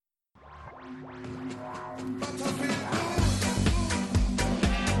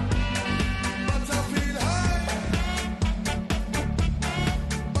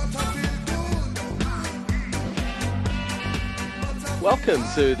Welcome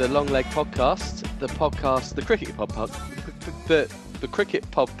to the Long Leg Podcast, the cricket podcast, the cricket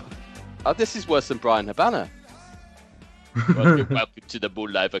pub. This is worse than Brian Habana. Welcome to the Bull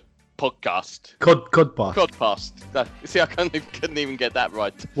Live Podcast. Codpast. See, I couldn't even get that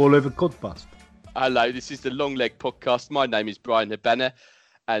right. All over Codpast. Hello, this is the Long Leg Podcast. My name is Brian Habana,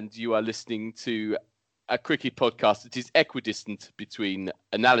 and you are listening to a cricket podcast that is equidistant between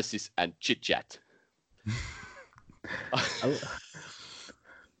analysis and chit-chat.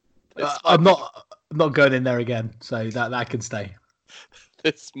 I'm not going in there again, so that can stay.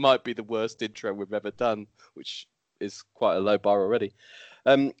 This might be the worst intro we've ever done, which is quite a low bar already.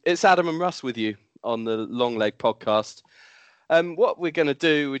 It's Adam and Russ with you on the Long Leg Podcast. What we're going to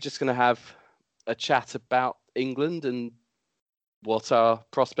do, we're just going to have a chat about England and what our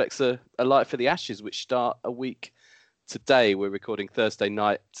prospects are like for the Ashes, which start a week today. We're recording Thursday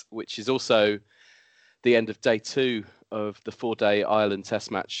night, which is also the end of day 2 of the 4-day Ireland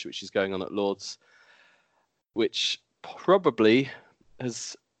Test match, which is going on at Lord's, which probably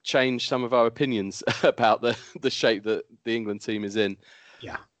has changed some of our opinions about the shape that the England team is in.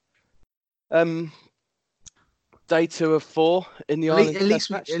 Yeah. Day 2 of 4 in the Ireland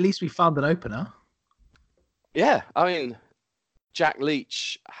Test match. At least we found an opener. Yeah, I mean, Jack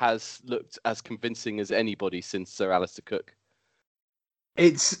Leach has looked as convincing as anybody since Sir Alistair Cook.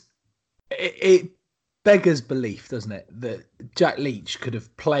 It beggars belief, doesn't it, that Jack Leach could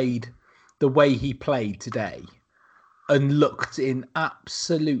have played the way he played today and looked in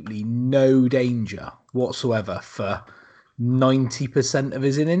absolutely no danger whatsoever for 90% of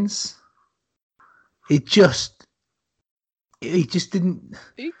his innings. He just didn't.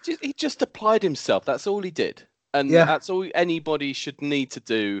 He just applied himself. That's all he did, and that's all anybody should need to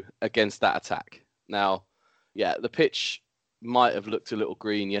do against that attack. Now, yeah, the pitch might have looked a little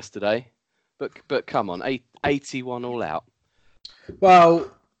green yesterday. But come on, 81 all out.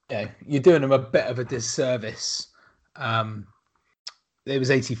 Well, yeah, you're doing them a bit of a disservice. It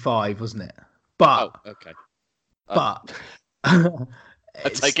was 85, wasn't it? But okay. But I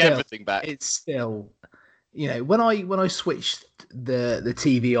take everything back. It's still, when I switched the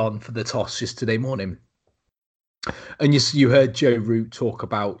TV on for the toss yesterday morning, and you heard Joe Root talk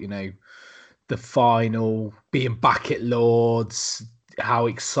about the final, being back at Lord's, how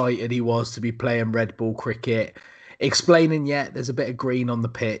excited he was to be playing red ball cricket, explaining there's a bit of green on the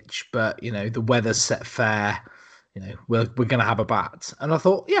pitch, but the weather's set fair, we're going to have a bat. And I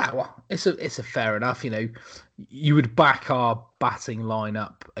thought, it's a fair enough. You would back our batting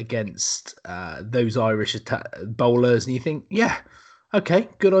lineup against those Irish bowlers, and you think, okay,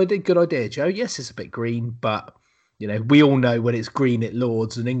 good idea, Joe. Yes, it's a bit green, but we all know when it's green at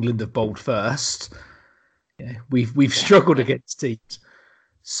Lord's and England have bowled first, we've struggled against teams.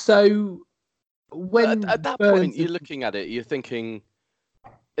 So when at that point you're looking at it, you're thinking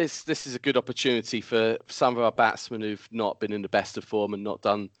this is a good opportunity for some of our batsmen who've not been in the best of form and not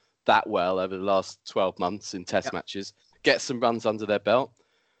done that well over the last 12 months in Test matches, get some runs under their belt.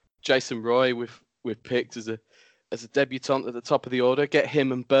 Jason Roy we've picked as a debutant at the top of the order. Get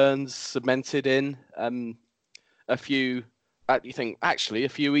him and Burns cemented in. A few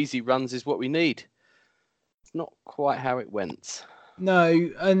easy runs is what we need. It's not quite how it went. No,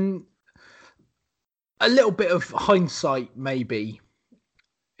 and a little bit of hindsight maybe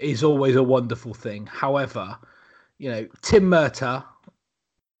is always a wonderful thing. However, Tim Murtagh,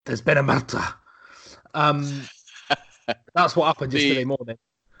 there's been a matter. That's what happened yesterday morning.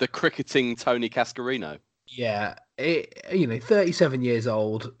 The cricketing Tony Cascarino. Yeah, 37 years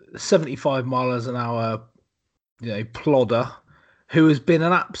old, 75 miles an hour, plodder, who has been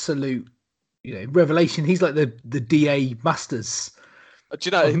an absolute, revelation. He's like the DA Masters. Do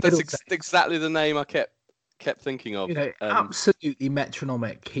you know, that's exactly the name I kept thinking of. Absolutely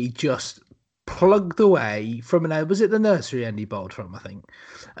metronomic. He just plugged away from was it the nursery end he bowled from, I think?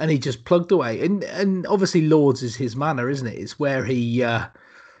 And he just plugged away. And obviously Lord's is his manner, isn't it? It's where he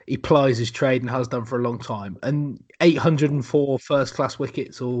plies his trade and has done for a long time. And 804 first-class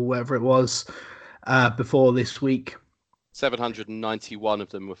wickets or whatever it was before this week. 791 of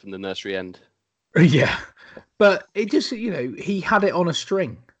them were from the nursery end. Yeah. But it just, he had it on a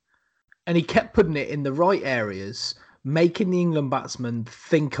string. And he kept putting it in the right areas, making the England batsmen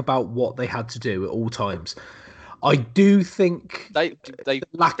think about what they had to do at all times. I do think they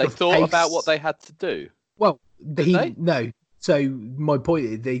thought about what they had to do. Well, no. So my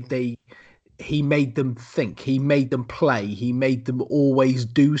point is, he made them think. He made them play. He made them always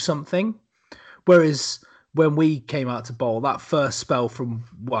do something. Whereas when we came out to bowl, that first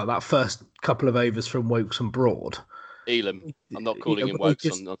couple of overs from Wokes and Broad, Elam. I'm not calling him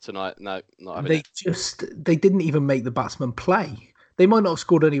Wokes on tonight. No, not having it. They didn't even make the batsmen play. They might not have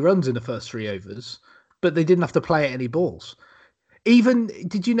scored any runs in the first 3 overs, but they didn't have to play any balls. Even,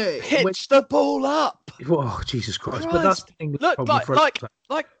 did you know... Pitch the ball up! Oh, Jesus Christ. But that's the thing. Look,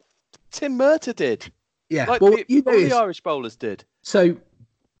 like Tim Murtagh did. Yeah, like all the Irish bowlers did. So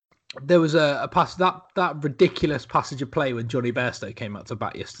there was a pass, that ridiculous passage of play when Johnny Bairstow came out to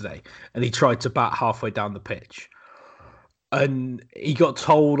bat yesterday, and he tried to bat halfway down the pitch. And he got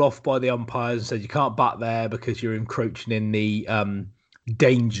told off by the umpires and said, you can't bat there because you're encroaching in the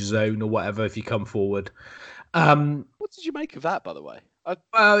danger zone or whatever if you come forward. What did you make of that, by the way?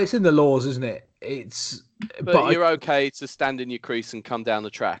 Well, it's in the laws, isn't it? But you're okay to stand in your crease and come down the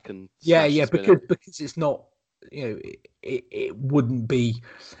track and because it's not, it wouldn't be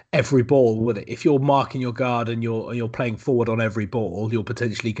every ball, would it? If you're marking your guard and you're playing forward on every ball, you're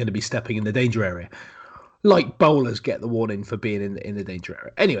potentially going to be stepping in the danger area. Like bowlers get the warning for being in the danger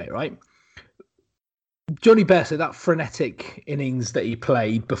area. Anyway, right? Johnny Bairstow, that frenetic innings that he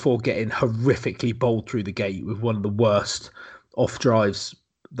played before getting horrifically bowled through the gate with one of the worst off drives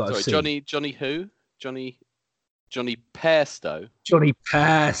that I've seen. Johnny who? Johnny Bairstow. Johnny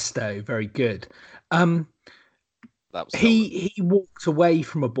Bairstow, very good. That was he walked away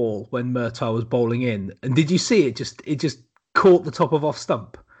from a ball when Murtagh was bowling in, and did you see it? It just caught the top of off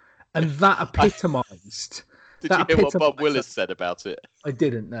stump, and that epitomised. Did you hear what Bob Willis said about it? I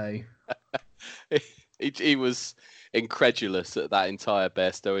didn't know. He was incredulous at that entire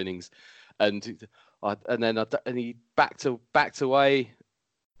Bairstow innings, and he backed away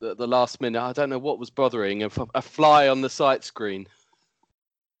at the last minute. I don't know what was bothering him. A fly on the sight screen.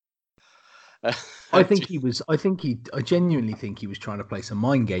 I genuinely think he was trying to play some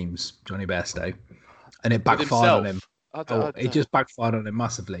mind games, Johnny Bairstow, and it backfired on him. It just backfired on him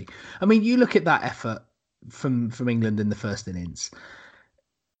massively. I mean, you look at that effort from England in the first innings.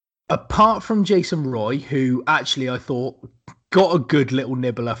 Apart from Jason Roy, who actually I thought got a good little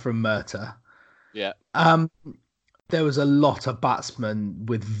nibbler from Murtagh. Yeah. There was a lot of batsmen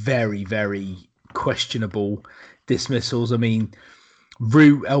with very, very questionable dismissals. I mean,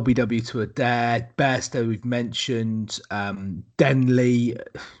 Root, LBW to Adair, Bairstow we've mentioned, Denley,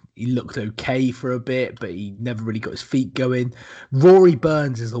 he looked okay for a bit, but he never really got his feet going. Rory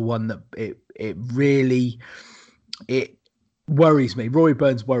Burns is the one that it really worries me. Rory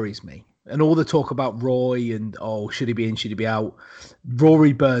Burns worries me. And all the talk about Roy and, should he be in, should he be out?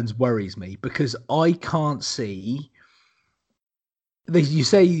 Rory Burns worries me because I can't see... You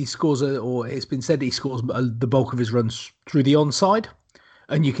say he scores, or it's been said that he scores the bulk of his runs through the onside.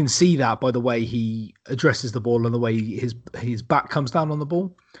 And you can see that by the way he addresses the ball and the way his back comes down on the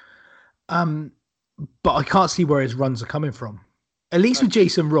ball. But I can't see where his runs are coming from. At least with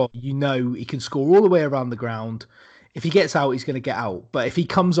Jason Roy, he can score all the way around the ground. If he gets out, he's going to get out. But if he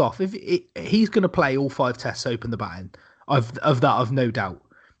comes off, he's going to play all 5 tests open the batting. Of that, I've no doubt.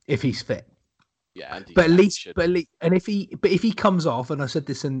 If he's fit, yeah. And if he comes off, and I said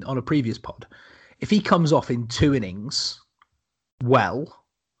this on a previous pod, if he comes off in 2 innings,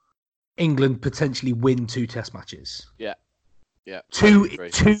 England potentially win 2 test matches. Yeah. 2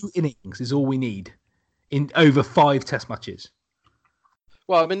 innings is all we need in over 5 test matches.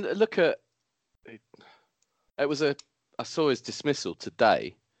 Well, I mean, look at. I saw his dismissal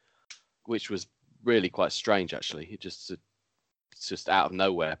today, which was really quite strange. Actually, he just out of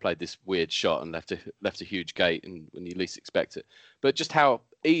nowhere played this weird shot and left a huge gate, and when you least expect it. But just how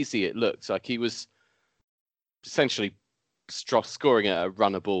easy it looked, like he was essentially scoring a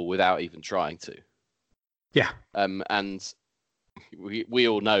runner ball without even trying to. Yeah. And we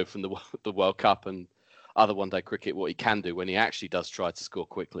all know from the World Cup and other one-day cricket what he can do when he actually does try to score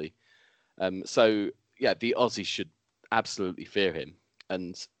quickly. So yeah, the Aussies should absolutely fear him,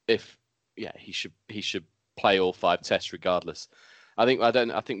 and he should play all 5 tests regardless. I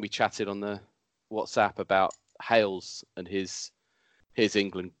think we chatted on the WhatsApp about Hales and his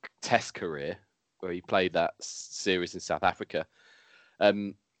England Test career, where he played that series in South Africa.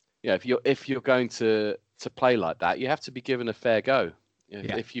 If you're going to play like that, you have to be given a fair go.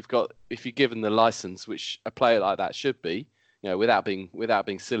 If you're given the license, which a player like that should be, without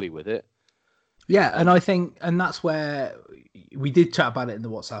being silly with it. Yeah, and I think, and that's where we did chat about it in the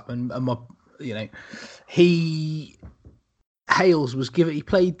WhatsApp, and my, Hales was given. He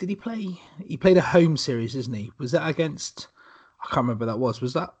played a home series, isn't he? Was that against? I can't remember.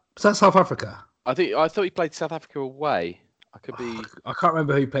 Was that South Africa? I thought he played South Africa away. I could be. I can't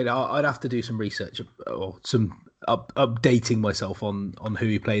remember who played it. I'd have to do some research or some updating myself on who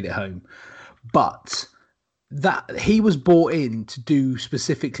he played at home. but that he was brought in to do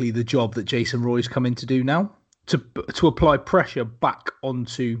specifically the job that Jason Roy's come in to do now, to apply pressure back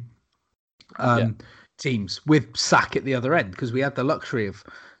onto teams with Sack at the other end, because we had the luxury of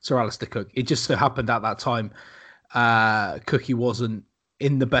Sir Alistair Cook. It just so happened at that time Cookie wasn't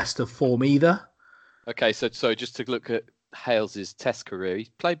in the best of form either. Okay, so just to look at Hales's Test career,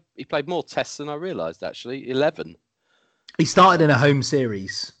 he played more Tests than I realised. Actually, 11. He started in a home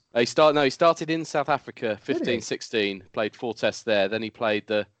series. He started in South Africa, 15-16. Played 4 Tests there. Then he played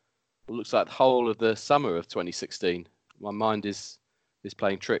what looks like the whole of the summer of 2016. My mind is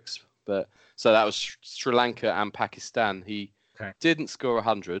playing tricks, but so that was Sri Lanka and Pakistan. He didn't score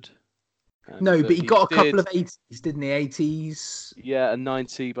 100. No, but he got a couple of 80s, didn't he? 80s. Yeah, a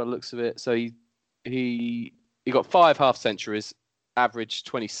 90 by the looks of it. So he got 5 half centuries, averaged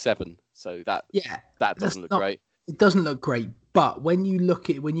 27. So that doesn't look great. It doesn't look great, but when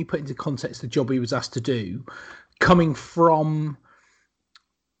you put into context the job he was asked to do, coming from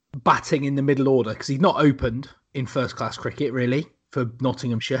batting in the middle order, because he's not opened in first class cricket really for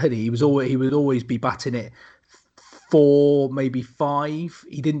Nottinghamshire. He would always be batting it 4, maybe 5.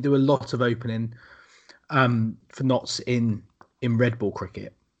 He didn't do a lot of opening for Notts in red ball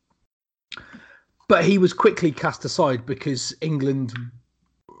cricket. But he was quickly cast aside because England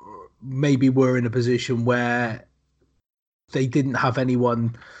maybe were in a position where they didn't have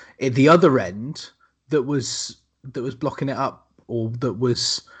anyone at the other end that was blocking it up, or that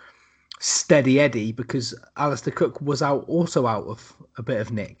was steady Eddie, because Alistair Cook was also out of a bit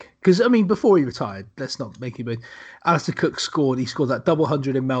of nick. Because, I mean, before he retired, let's not make him... Alistair Cook scored that double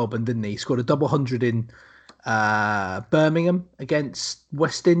 100 in Melbourne, didn't he? He scored a double 100 in Birmingham against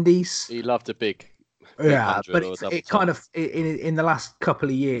West Indies. He loved a big... Yeah, but it kind of, in the last couple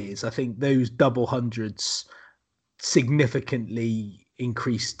of years, I think those double hundreds significantly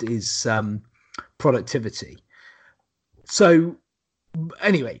increased his productivity. So,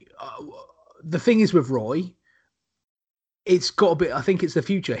 anyway, the thing is with Roy, it's got a bit. I think it's the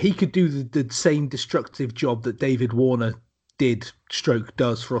future. He could do the same destructive job that David Warner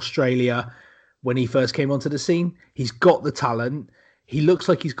does for Australia when he first came onto the scene. He's got the talent. He looks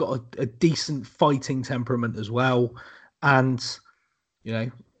like he's got a decent fighting temperament as well, and I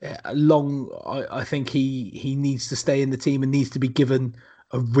think he needs to stay in the team and needs to be given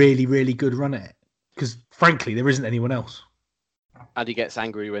a really, really good run at it, because frankly there isn't anyone else. And he gets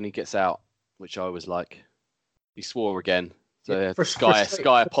angry when he gets out, which I always like. He swore again. So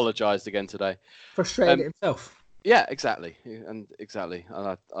Sky apologised again today. Frustrated himself. Yeah, exactly. And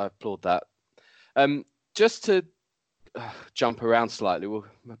I applaud that. Just to jump around slightly, we'll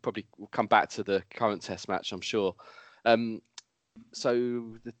come back to the current Test match, I'm sure.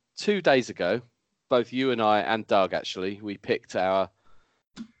 So 2 days ago, both you and I and Doug, actually, we picked our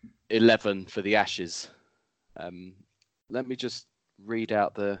 11 for the Ashes. Let me just read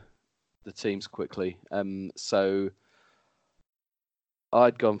out the teams quickly. So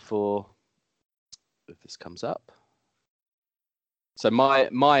I'd gone for, if this comes up. So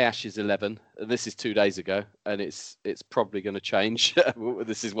my Ashes 11, this is 2 days ago, and it's probably going to change.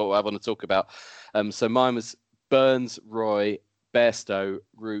 This is what I want to talk about. So mine was Burns, Roy, Bairstow,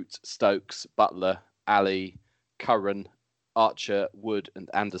 Root, Stokes, Butler, Ali, Curran, Archer, Wood, and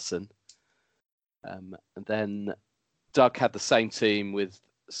Anderson. And then Doug had the same team with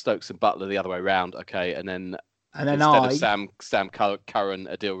Stokes and Butler the other way around. Okay, and then instead of Sam Curran,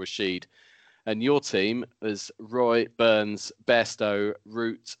 Adil Rashid. And your team was Roy, Burns, Bairstow,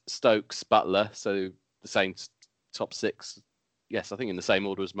 Root, Stokes, Butler. So the same top 6. Yes, I think in the same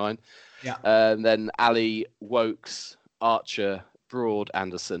order as mine. Yeah. And then Ali, Wokes, Archer, Broad,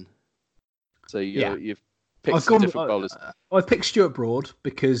 Anderson. So you've picked some different bowlers. I've picked Stuart Broad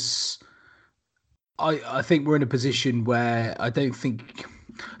because I think we're in a position where I don't think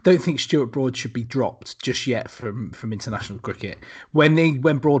Stuart Broad should be dropped just yet from international cricket.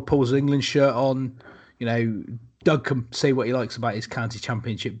 When Broad pulls an England shirt on, Doug can say what he likes about his county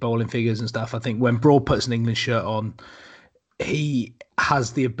championship bowling figures and stuff. I think when Broad puts an England shirt on, he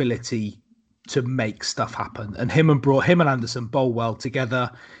has the ability to make stuff happen. And him and Anderson bowl well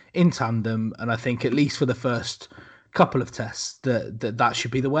together in tandem. And I think at least for the first couple of tests that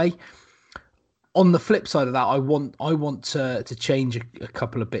should be the way. On the flip side of that, I want to change a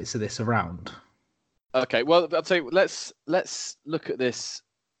couple of bits of this around. Okay, well, I'll tell you, let's look at this.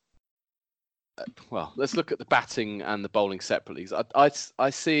 Well, let's look at the batting and the bowling separately. I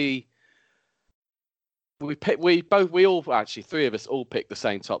see. We all actually, 3 of us all picked the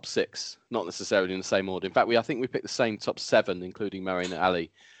same top 6, not necessarily in the same order. In fact, I think we picked the same top 7, including Murray and Ali.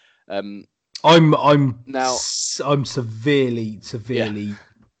 I'm severely. Yeah.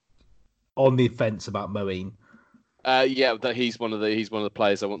 on the fence about Moeen. Yeah, that he's one of the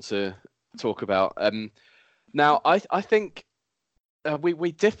players I want to talk about. Now I think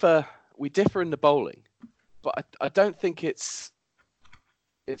we differ in the bowling, but I don't think it's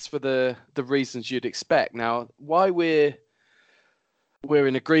for the reasons you'd expect. Now, why we're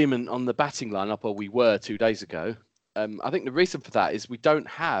in agreement on the batting lineup, or we were 2 days ago. I think the reason for that is we don't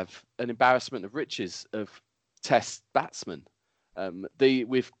have an embarrassment of riches of Test batsmen.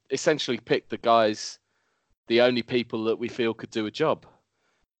 We've essentially picked the only people that we feel could do a job.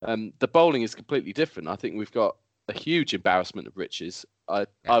 The bowling is completely different. I think we've got a huge embarrassment of riches. I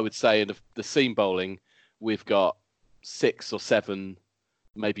would say in the seam bowling, we've got 6 or 7,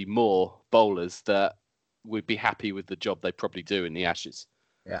 maybe more bowlers that would be happy with the job they probably do in the Ashes.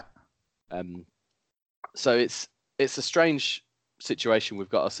 Yeah. So it's a strange situation we've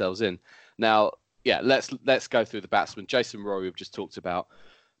got ourselves in. Now, yeah, let's go through the batsmen. Jason Rory, we've just talked about.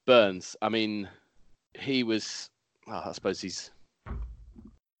 Burns, I mean, he was, well, I suppose he's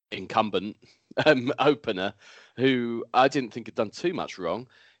incumbent opener, who I didn't think had done too much wrong.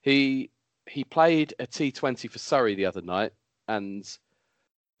 He played a T20 for Surrey the other night, and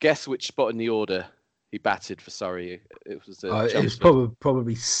guess which spot in the order he batted for Surrey? It was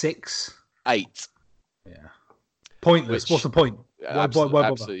probably 6, 8. Yeah, pointless. What's the point?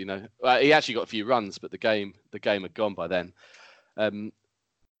 Absolutely no. He actually got a few runs, but the game had gone by then.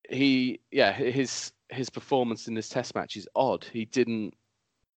 His performance in this Test match is odd. He didn't.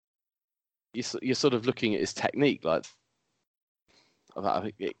 You're sort of looking at his technique, like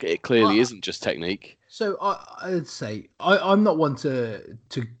it clearly isn't just technique. So I'd say I'm not one to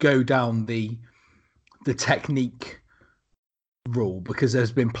go down the technique rule, because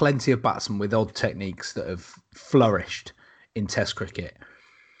there's been plenty of batsmen with odd techniques that have flourished in Test cricket.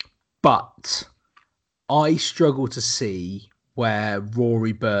 But I struggle to see where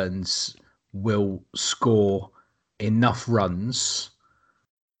Rory Burns will score enough runs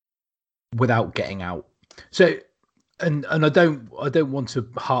without getting out. So, and I don't want to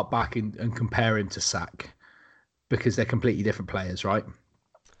harp back and compare him to Sack, because they're completely different players, right?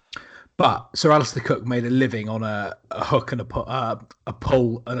 But Sir Alistair Cook made a living on a hook and a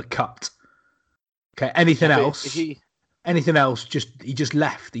pull and a cut. Okay, anything else? He just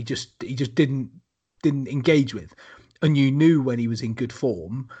left. He just didn't engage with. And you knew when he was in good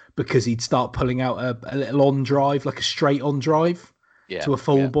form, because he'd start pulling out a little on drive, like a straight on drive to a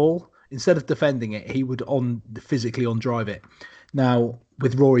full ball. Instead of defending it, he would physically on drive it. Now,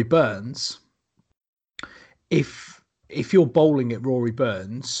 with Rory Burns, if you're bowling at Rory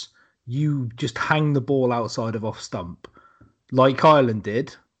Burns, you just hang the ball outside of off stump, like Ireland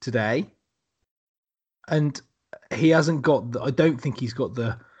did today. And he hasn't got, I don't think he's got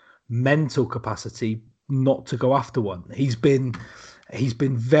the mental capacity not to go after one. He's been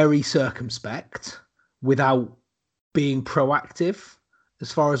very circumspect without being proactive,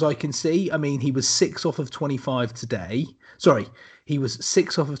 as far as I can see. I mean, he was 6 off of 25 today. Sorry, he was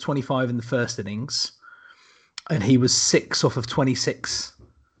 6 off of 25 in the first innings, and he was 6 off of 26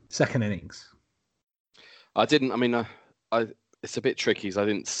 second innings. It's a bit tricky, because I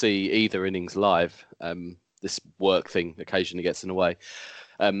didn't see either innings live. This work thing occasionally gets in the way.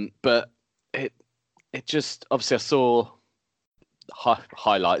 But it just, obviously I saw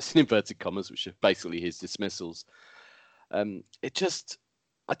highlights in inverted commas, which are basically his dismissals.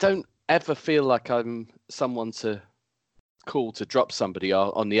 I don't ever feel like I'm someone to call to drop somebody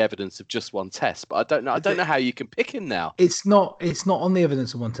on the evidence of just one test, but I don't know how you can pick him now. It's not on the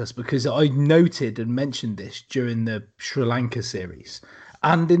evidence of one test, because I noted and mentioned this during the Sri Lanka series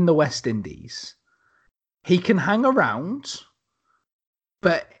and in the West Indies. He can hang around,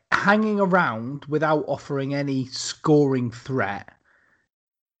 but hanging around without offering any scoring threat,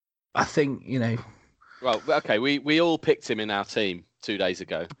 I think, Well, okay, we all picked him in our team 2 days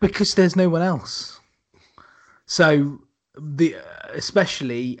ago. Because there's no one else. So,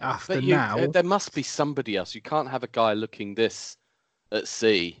 especially after now... There must be somebody else. You can't have a guy looking this at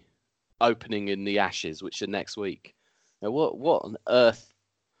sea, opening in the Ashes, which are next week. Now, what on earth?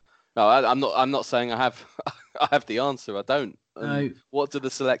 No, I'm not saying I have I have the answer. I don't. What do the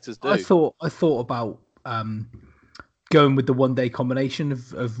selectors do? I thought about going with the one-day combination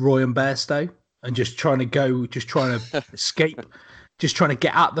of Roy and Bairstow, and just trying to escape, just trying to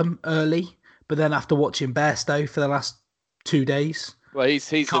get at them early. But then after watching Bairstow for the last 2 days, well, he's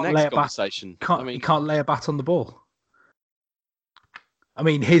the next conversation. He can't lay a bat on the ball. I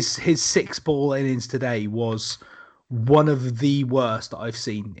mean, his 6-ball innings today was one of the worst that I've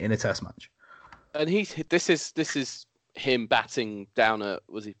seen in a Test match. And this is him batting down at,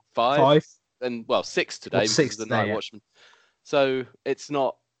 was he 5? 5? And 6 today, because 6 the night watchman. So it's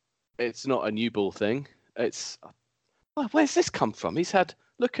not it's not a new ball thing. It's where's this come from?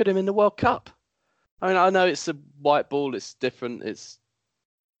 Look at him in the World Cup. I mean, I know it's a white ball. It's different. It's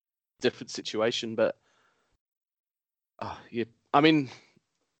different situation, but I mean,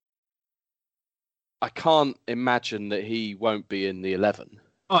 I can't imagine that he won't be in the 11.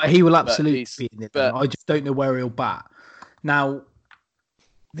 Oh, he will absolutely be in the 11. I just don't know where he'll bat. Now,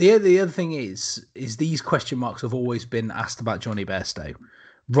 the other thing is these question marks have always been asked about Jonny Bairstow,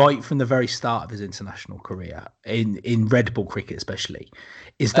 right from the very start of his international career in red ball cricket, especially.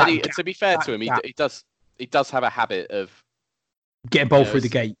 To be fair to him, he does have a habit of getting bowled through the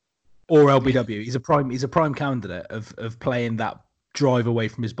gate or LBW. He's a prime candidate of playing that drive away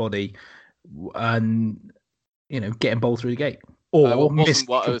from his body and getting bowled through the gate or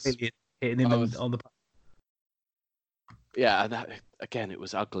hitting him on the. Yeah, and again, it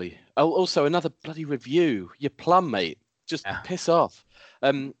was ugly. Oh, also another bloody review. Your plum, mate. Just piss off.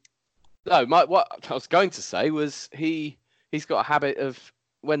 No, what I was going to say was he's got a habit of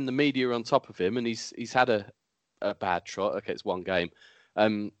when the media are on top of him, and he's had a bad trot. Okay, it's one game.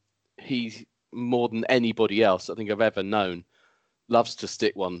 He more than anybody else I think I've ever known loves to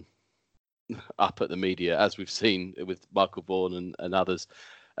stick one up at the media, as we've seen with Michael Vaughan and others.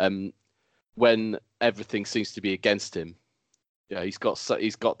 When everything seems to be against him, he's got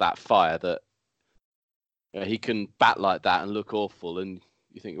that fire that he can bat like that and look awful, and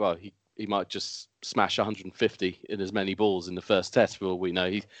you think, well, he might just smash 150 in as many balls in the first test for all we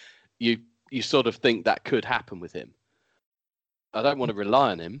know. You sort of think that could happen with him. I don't want to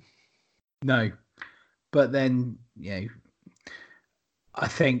rely on him. No, but then I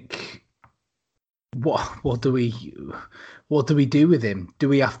think what do we do with him? Do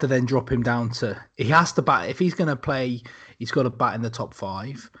we have to then drop him down to? He has to bat if he's going to play. He's got to bat in the top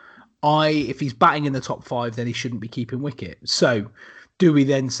 5. If he's batting in the top 5, then he shouldn't be keeping wicket. So, do we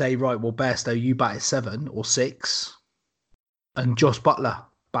then say, right, well, Bairstow, you bat at 7 or 6, and Josh Buttler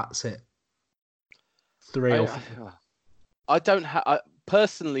bats it 3 or 4? I don't have.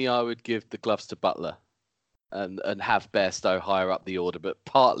 Personally, I would give the gloves to Buttler, and have Bairstow higher up the order. But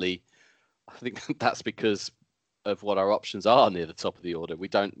partly, I think that's because of what our options are near the top of the order.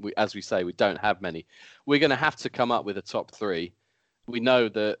 As we say, we don't have many. We're going to have to come up with a top 3. We know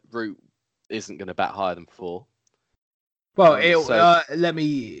that Root isn't going to bat higher than 4. Well, it'll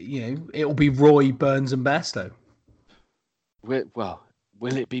be Roy, Burns, and Bairstow.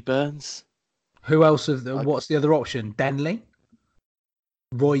 Will it be Burns? Who else? What's the other option? Denley,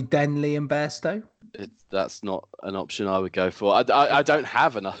 Roy, Denley, and Bairstow. That's not an option I would go for. I don't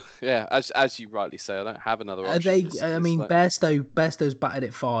have enough. Yeah, as you rightly say, I don't have another option. Bairstow's batted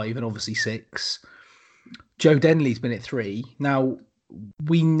at 5 and obviously 6. Joe Denley's been at 3. Now,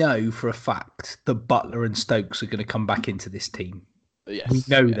 we know for a fact that Buttler and Stokes are going to come back into this team. Yes, we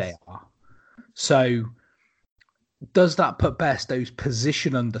know they are. So, does that put Bairstow's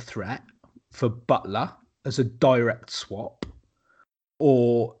position under threat for Buttler as a direct swap?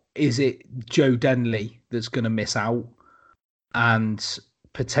 Or is it Joe Denley that's going to miss out and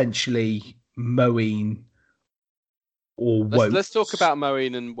potentially Moeen or Wokes? Let's talk about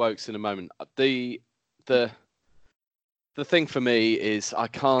Moeen and Wokes in a moment. The thing for me is I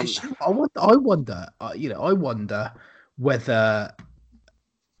can't. I wonder whether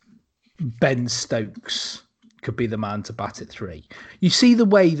Ben Stokes could be the man to bat at 3. You see the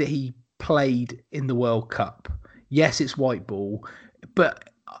way that he played in the World Cup. Yes, it's white ball, but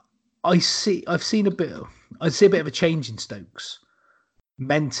I see a bit of a change in Stokes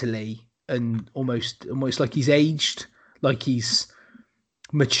mentally, and almost like he's aged, like he's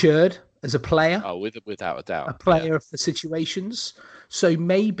matured as a player. Oh, without a doubt, a player of the situations. So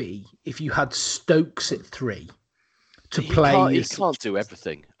maybe if you had Stokes at 3 to play, he can't do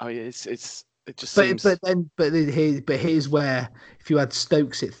everything. I mean, it just seems. But here's where if you had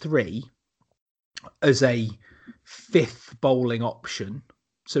Stokes at 3 as a 5th bowling option.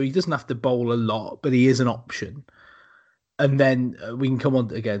 So he doesn't have to bowl a lot, but he is an option. And then we can come on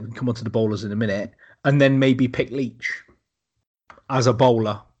to the bowlers in a minute. And then maybe pick Leach as a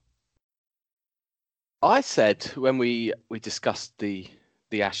bowler. I said when we discussed the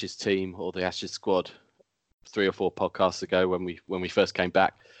Ashes team or the Ashes squad 3 or 4 podcasts ago when we first came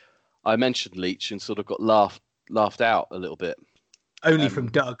back, I mentioned Leach and sort of got laughed out a little bit. Only from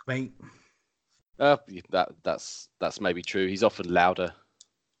Doug, mate. That's maybe true. He's often louder.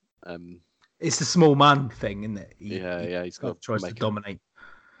 It's the small man thing, isn't it? He's got tries to dominate,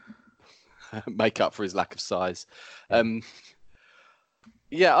 make up for his lack of size. I'm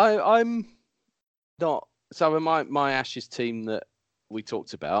not. So my Ashes team that we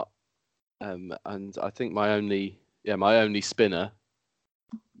talked about, and I think my only spinner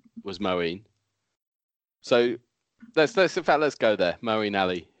was Moeen. So let's go there. Moeen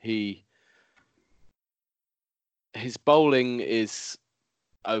Ali. His bowling is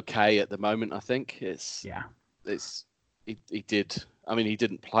okay at the moment. I think he did. I mean, he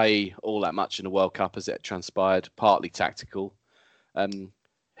didn't play all that much in the World Cup as it transpired. Partly tactical.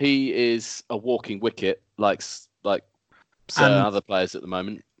 He is a walking wicket, like certain other players at the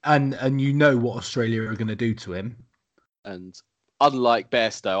moment. And you know what Australia are going to do to him. And unlike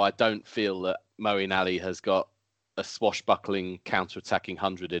Bairstow, I don't feel that Moeen Ali has got a swashbuckling, counter-attacking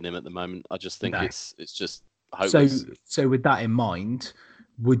 100 in him at the moment. I just think it's just hopeless. So with that in mind,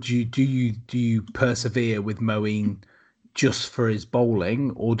 do you persevere with Moeen just for his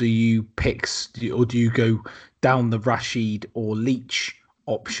bowling, or do you go down the Rashid or Leach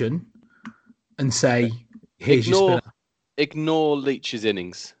option and say, here's your spinner? Ignore Leach's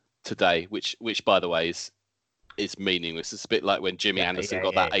innings today, which by the way is meaningless. It's a bit like when Jimmy Anderson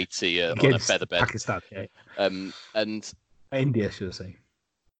got that 80 on a featherbed. Pakistan, and India, should I say?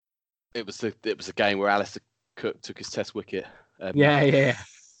 It was a game where Alistair Cook took his Test wicket. Was it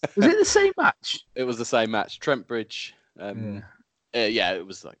the same match? It was the same match. Trent Bridge. It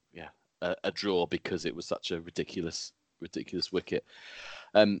was like a draw because it was such a ridiculous wicket.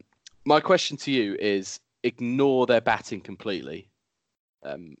 My question to you is: ignore their batting completely.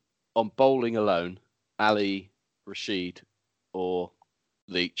 On bowling alone, Ali, Rashid, or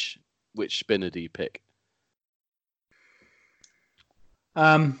Leach, which spinner do you pick?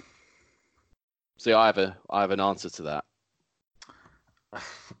 See, I have an answer to that.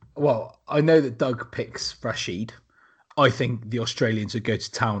 Well, I know that Doug picks Rashid. I think the Australians would go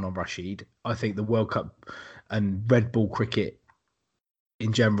to town on Rashid. I think the World Cup and red ball cricket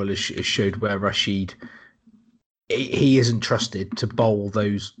in general has showed where Rashid, he isn't trusted to bowl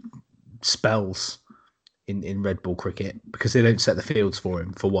those spells in red ball cricket because they don't set the fields for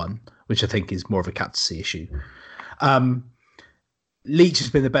him, for one, which I think is more of a captaincy issue. Leach has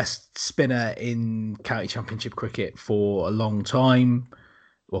been the best spinner in county championship cricket for a long time.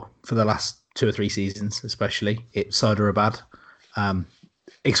 Well, for the last 2 or 3 seasons, especially at Hyderabad,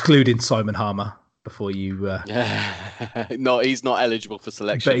 excluding Simon Harmer before you. No, he's not eligible for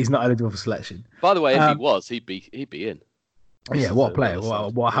selection. But he's not eligible for selection. By the way, if he was, he'd be in. What player?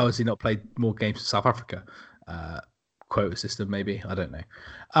 How has he not played more games for South Africa? Quota system, maybe. I don't know.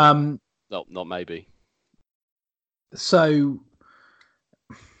 No, not maybe. So,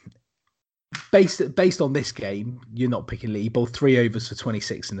 based on this game, you're not picking Lee. He bowled 3 overs for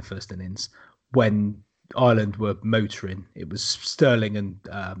 26 in the first innings when Ireland were motoring. It was Sterling and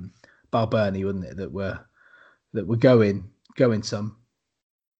Balbirnie, wasn't it, that were going some.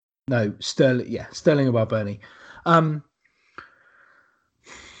 No, Sterling and Balbirnie.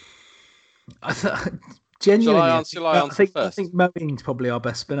 Genuinely, I think Moeen's probably our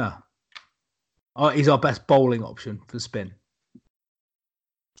best spinner. He's our best bowling option for spin.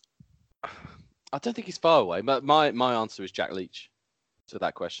 I don't think he's far away, but my answer is Jack Leach to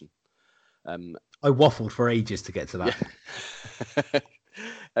that question. I waffled for ages to get to that.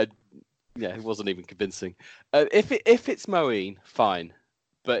 It wasn't even convincing. If it's Moeen, fine,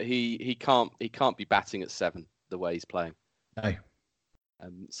 but he can't be batting at 7 the way he's playing. No.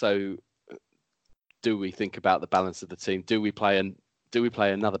 So, do we think about the balance of the team? Do we play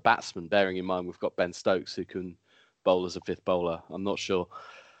another batsman? Bearing in mind we've got Ben Stokes who can bowl as a 5th bowler. I'm not sure.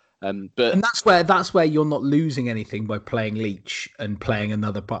 And that's where you're not losing anything by playing Leach and playing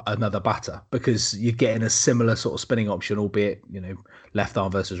another batter, because you're getting a similar sort of spinning option, albeit left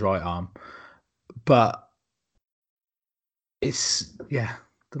arm versus right arm. But it's I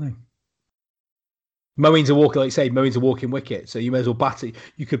don't know. Moeen's a walker, like you say. Moeen's a walking wicket, so you may as well bat it.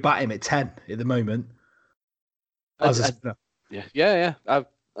 You could bat him at 10 at the moment. I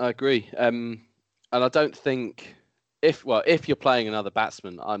agree. And I don't think. If you're playing another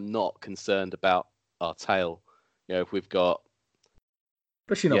batsman, I'm not concerned about our tail. If we've got,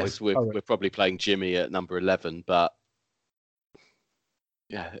 we're probably playing Jimmy at number 11, but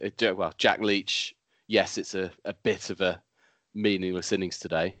Jack Leach. Yes, it's a bit of a meaningless innings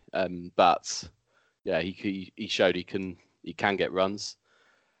today, but he showed he can get runs,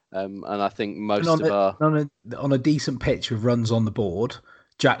 and I think on a decent pitch with runs on the board,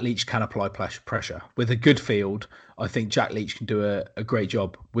 Jack Leach can apply pressure. With a good field, I think Jack Leach can do a great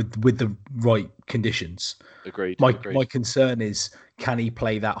job with the right conditions. Agreed. My concern is, can he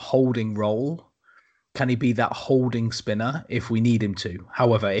play that holding role? Can he be that holding spinner if we need him to?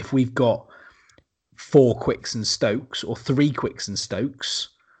 However, if we've got 4 Quicks and Stokes or 3 Quicks and Stokes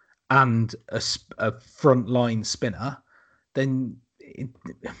and a front line spinner, then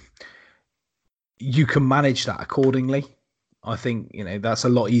you can manage that accordingly. I think that's a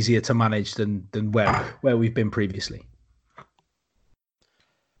lot easier to manage than where we've been previously.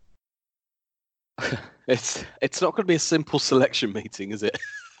 It's not going to be a simple selection meeting, is it?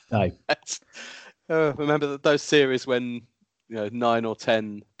 No. Remember that those series when 9 or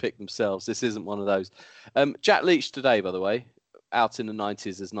 10 pick themselves. This isn't one of those. Jack Leach today, by the way, out in the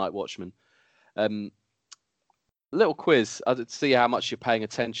 90s as night watchman. Little quiz. I'd see how much you're paying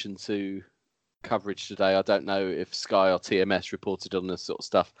attention to coverage today. I don't know if Sky or TMS reported on this sort of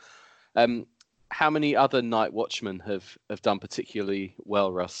stuff. How many other night watchmen have done particularly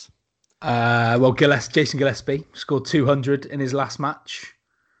well, Russ? Well, Jason Gillespie scored 200 in his last match.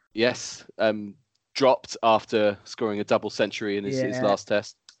 Yes. Dropped after scoring a double century in his last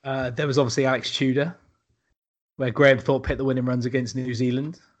test. There was obviously Alex Tudor, where Graham Thorpe hit the winning runs against New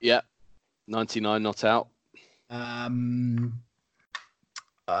Zealand. Yeah. 99 not out.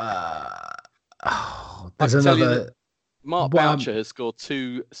 There's another. Mark Boucher has scored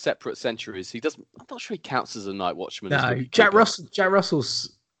 2 separate centuries. I'm not sure he counts as a night watchman. No, Jack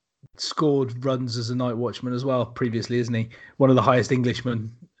Russell's scored runs as a night watchman as well previously, isn't he? One of the highest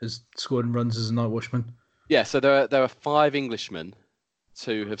Englishmen has scored runs as a night watchman. Yeah, so there are 5 Englishmen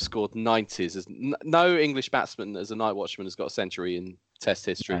who have scored 90s. No English batsman as a night watchman has got a century in Test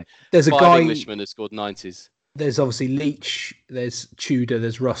history. Right. There's 5 Englishmen who scored 90s. There's obviously Leach, there's Tudor,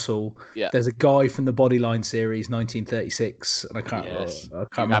 there's Russell. Yeah. There's a guy from the Bodyline series, 1936, and I can't remember.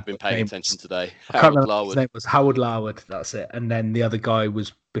 You have been paying attention today. Howard Larwood. His name was Howard Larwood. That's it. And then the other guy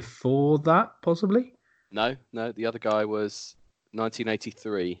was before that, possibly. No. The other guy was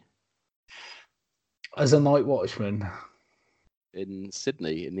 1983. As a night watchman in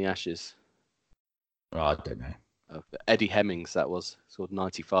Sydney in the Ashes. Oh, I don't know. Eddie Hemmings, that was scored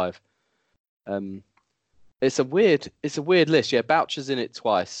 95. It's a weird list. Yeah, Boucher's in it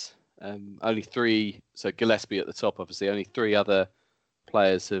twice. Only 3. So Gillespie at the top, obviously. Only 3 other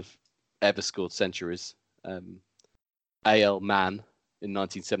players have ever scored centuries. A.L. Mann in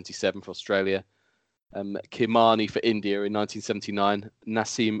 1977 for Australia. Kimani for India in 1979.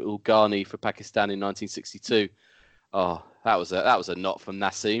 Naseem Ul-Ghani for Pakistan in 1962. Oh, that was a knot from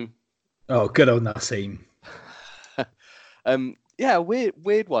Naseem. Oh, good old Naseem. Yeah,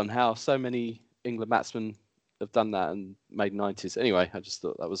 weird one. How so many England batsmen have done that and made 90s. Anyway, I just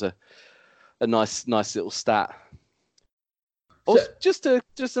thought that was a nice little stat. Also, just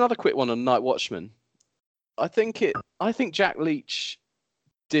another quick one on night watchman. I think Jack Leach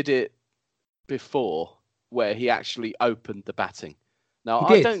did it before, where he actually opened the batting. Now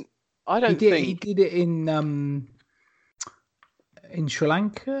I don't think he did it in Sri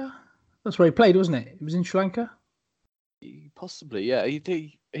Lanka. That's where he played, wasn't it? It was in Sri Lanka. Possibly, yeah.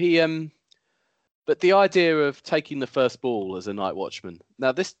 He but the idea of taking the first ball as a night watchman.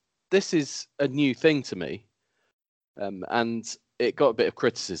 Now this is a new thing to me, and it got a bit of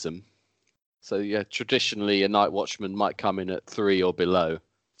criticism. So yeah, traditionally a night watchman might come in at 3 or below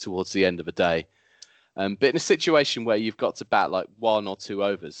towards the end of a day. But in a situation where you've got to bat like 1 or 2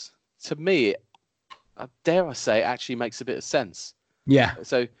 overs, to me, dare I say, it actually makes a bit of sense. Yeah.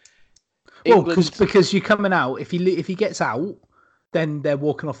 So, because you're coming out. If he gets out, then they're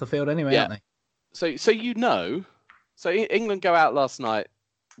walking off the field anyway, aren't they? So England go out last night,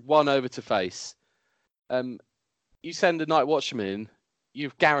 1 over to face. You send a night watchman in,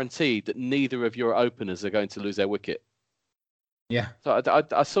 you've guaranteed that neither of your openers are going to lose their wicket. Yeah. So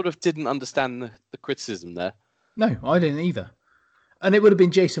I sort of didn't understand the criticism there. No, I didn't either. And it would have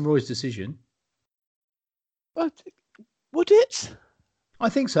been Jason Roy's decision. Would it? I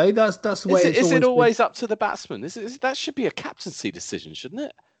think so. That's the way. Is it always up to the batsman? That should be a captaincy decision, shouldn't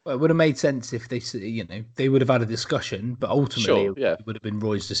it? Well, it would have made sense if they would have had a discussion, but ultimately it would have been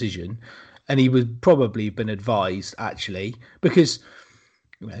Roy's decision, and he would probably have been advised actually because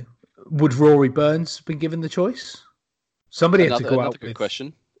would Rory Burns have been given the choice? Somebody had to go out with.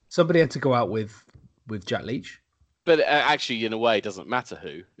 Question. Somebody had to go out with Jack Leach. But actually, in a way, it doesn't matter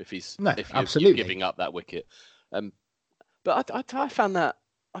who if you're giving up that wicket. But I found that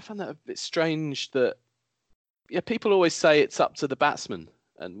a bit strange that people always say it's up to the batsman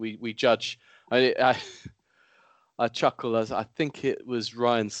and we judge. I chuckle as I think it was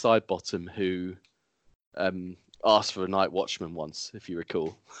Ryan Sidebottom who asked for a night watchman once, if you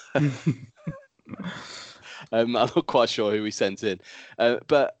recall. I'm not quite sure who he sent in,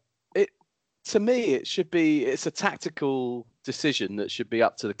 but to me it's a tactical decision that should be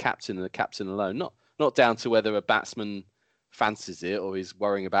up to the captain and the captain alone, not down to whether a batsman fancies it or he's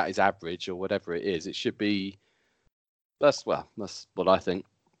worrying about his average or whatever it is. It should be that's what I think.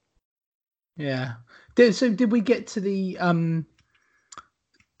 Yeah. So did we get to the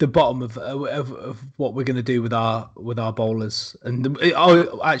the bottom of what we're going to do with our bowlers and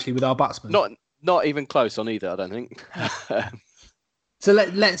actually with our batsmen. Not even close on either, I don't think. So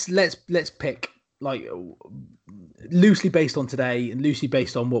let's pick like loosely based on today and loosely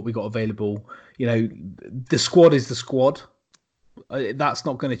based on what we got available. You know, the squad is the squad. That's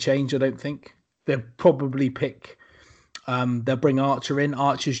not going to change, I don't think. They'll probably pick. They'll bring Archer in.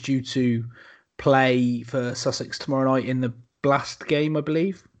 Archer's due to play for Sussex tomorrow night in the Blast game, I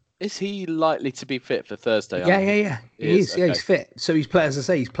believe. Is he likely to be fit for Thursday? Yeah. He is. Okay. Yeah, he's fit. So he's as I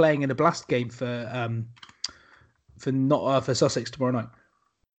say, he's playing in a Blast game for Sussex tomorrow night.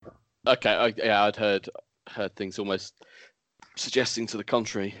 Okay. I'd heard things almost suggesting to the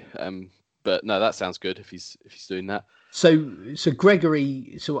contrary. But no, that sounds good if he's doing that. So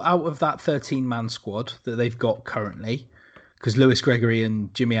Gregory. So out of that 13-man squad that they've got currently, because Lewis Gregory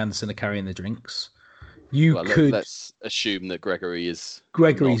and Jimmy Anderson are carrying the drinks. Let's assume that Gregory's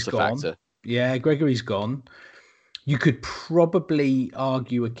gone. Factor. Yeah, Gregory's gone. You could probably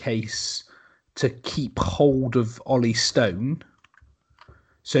argue a case to keep hold of Ollie Stone.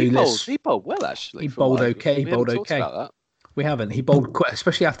 So he bowled well, actually. He bowled okay. We haven't. He bowled quick,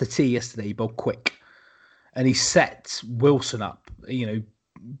 especially after tea yesterday. He bowled quick, and he set Wilson up. You know,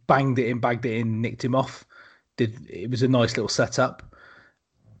 banged it in, bagged it in, nicked him off. It was a nice little setup.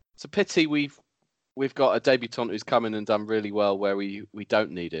 It's a pity we've got a debutant who's come in and done really well where we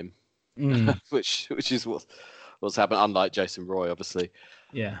don't need him, which is what's happened. Unlike Jason Roy, obviously.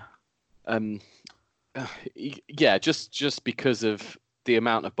 Yeah. Yeah. Just because of the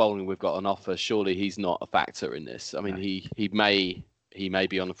amount of bowling we've got on offer, surely he's not a factor in this. I mean, he may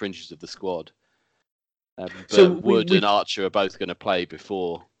be on the fringes of the squad. But so Wood and Archer are both going to play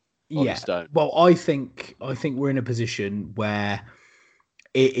before Ollie Stone. Well, I think we're in a position where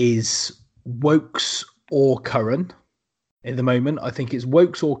it is Woakes or Curran at the moment. I think it's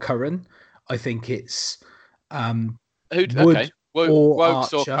Woakes or Curran. I think it's Wood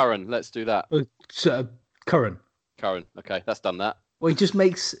Woakes or Curran. Let's do that. Curran. Curran. Okay, that's done that. Well,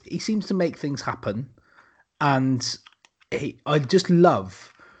 he seems to make things happen, and I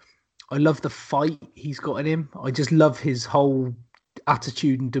love the fight he's got in him. I just love his whole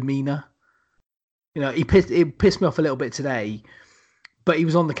attitude and demeanor. You know, it pissed me off a little bit today, but he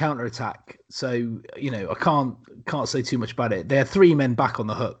was on the counter attack, so you know I can't say too much about it. There are 3 men back on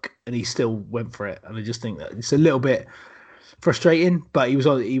the hook, and he still went for it. And I just think that it's a little bit frustrating. But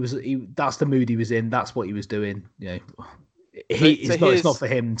that's the mood he was in. That's what he was doing. You know, it's not for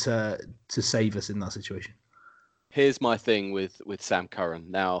him to save us in that situation. Here's my thing with Sam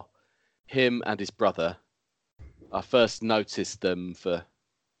Curran. Now, him and his brother, I first noticed them for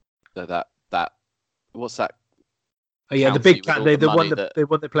that. What's that? Oh yeah, the big cat. The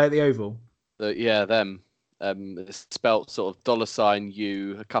one that play at the Oval. Them. It's spelt sort of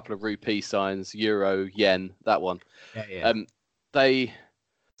 $U, a couple of rupee signs, euro, yen. That one. Yeah.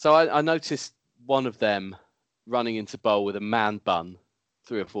 So I noticed one of them running into bowl with a man bun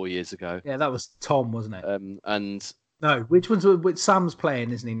 3 or 4 years ago. Yeah, that was Tom, wasn't it? And no, which Sam's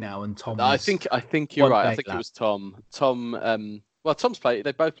playing, isn't he now? And Tom. I think you're right. I think it was Tom. Tom. Well, Tom's played.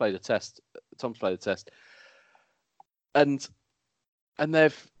 They both played a test. Tom's played a test. And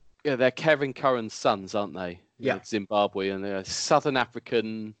they're Kevin Curran's sons, aren't they? Yeah. Zimbabwe, and they're Southern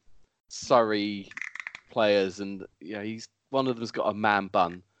African Surrey players, and he's one of them's got a man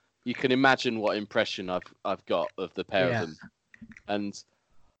bun. You can imagine what impression I've got of the pair of them, and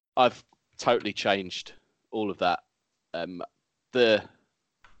I've totally changed all of that. In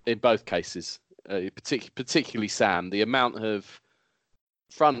both cases, particularly Sam, the amount of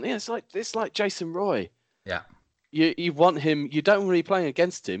front. Yeah, it's like Jason Roy. Yeah. You want him. You don't really play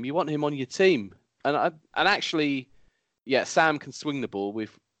against him. You want him on your team. And actually, Sam can swing the ball.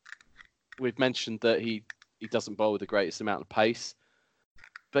 We've mentioned that he doesn't bowl with the greatest amount of pace,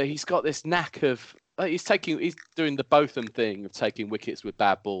 but he's got this knack of he's doing the Botham thing of taking wickets with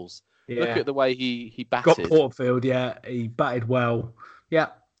bad balls. Yeah. Look at the way he batted. Got Portfield, he batted well. Yeah,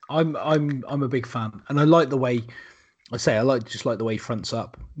 I'm a big fan, and I like the way I like the way he fronts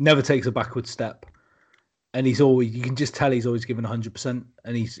up. Never takes a backward step. And you can just tell he's always given 100%,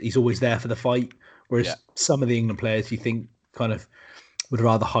 and he's always there for the fight. Whereas some of the England players, you think, kind of would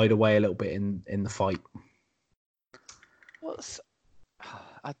rather hide away a little bit in the fight.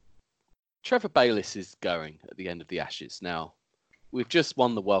 Trevor Bayliss is going at the end of the Ashes. Now, we've just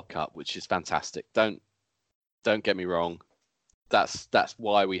won the World Cup, which is fantastic. Don't get me wrong. That's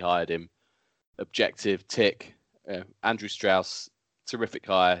why we hired him. Objective, tick. Andrew Strauss, terrific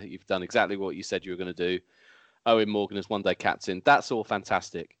hire. You've done exactly what you said you were going to do. Owen Morgan as one-day captain. That's all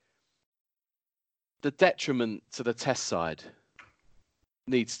fantastic. The detriment to the Test side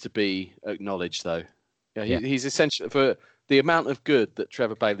needs to be acknowledged, though. Yeah. He's essential for the amount of good that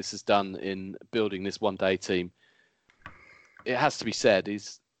Trevor Bayliss has done in building this one-day team. It has to be said,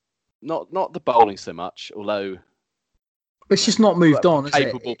 he's not the bowling so much, although it's just not moved on.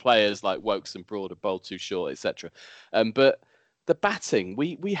 Capable players like Woakes and Broad have bowled too short, etc. But the batting,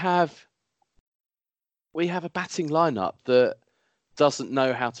 we have a batting lineup that doesn't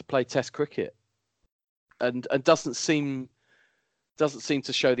know how to play Test cricket, and doesn't seem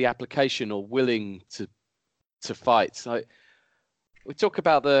to show the application or willing to fight. So we talk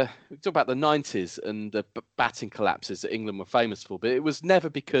about the 90s and the batting collapses that England were famous for, but it was never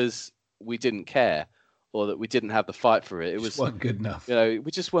because we didn't care or that we didn't have the fight for it. It was weren't good enough.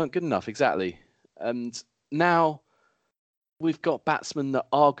 We just weren't good enough, exactly. And now we've got batsmen that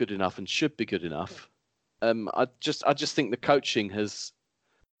are good enough and should be good enough. I just think the coaching has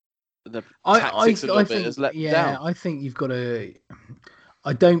tactics has let down. Yeah, I think you've got to.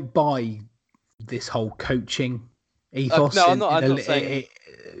 I don't buy this whole coaching ethos. No, I'm not saying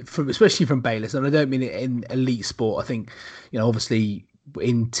especially from Bayliss, and I don't mean it in elite sport. I think, obviously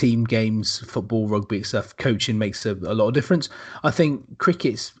in team games, football, rugby stuff, coaching makes a lot of difference. I think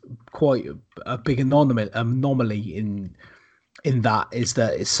cricket's quite a big anomaly in that is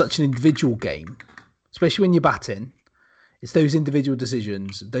that it's such an individual game, especially when you're batting. It's those individual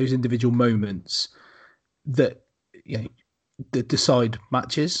decisions, those individual moments that that decide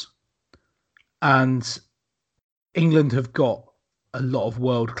matches. And England have got a lot of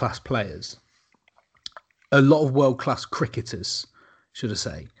world-class players, a lot of world-class cricketers, should I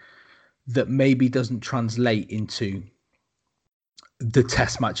say, that maybe doesn't translate into the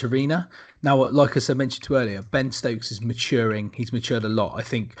Test match arena. Now, like I mentioned to earlier, Ben Stokes is maturing. He's matured a lot. I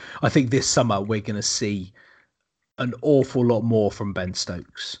think this summer we're going to see an awful lot more from Ben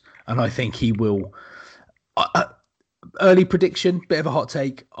Stokes, and I think he will. Early prediction, bit of a hot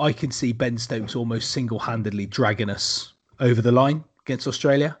take. I can see Ben Stokes almost single-handedly dragging us over the line against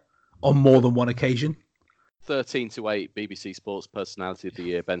Australia on more than one occasion. 13-8 BBC Sports Personality of the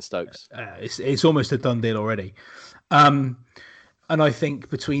Year, Ben Stokes. It's almost a done deal already. And I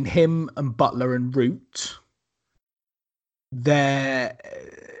think between him and Buttler and Root,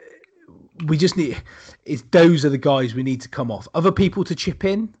 we just need. Those are the guys we need to come off. Other people to chip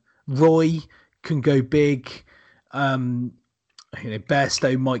in. Roy can go big.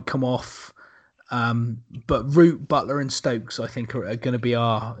 Bairstow might come off. But Root, Buttler, and Stokes, I think, are going to be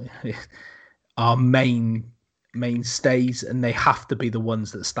our mainstays, and they have to be the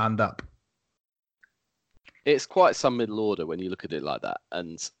ones that stand up. It's quite some middle order when you look at it like that,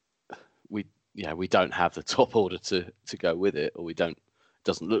 and we don't have the top order to go with it, or it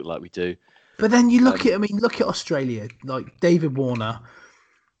doesn't look like we do. But then you look at Australia, like David Warner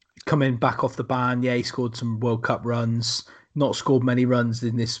coming back off the ban. Yeah, he scored some World Cup runs, not scored many runs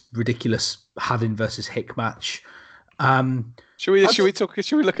in this ridiculous Haddin versus Hick match. Should we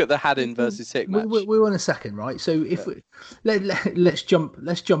look at the Haddin versus Hick match? We want a second, right? So if let's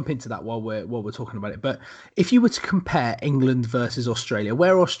jump into that while we're talking about it. But if you were to compare England versus Australia,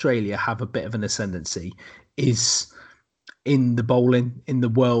 where Australia have a bit of an ascendancy is in the bowling, in the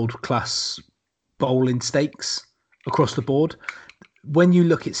world-class bowling stakes across the board. When you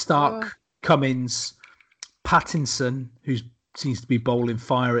look at Stark, Cummins, Pattinson, who seems to be bowling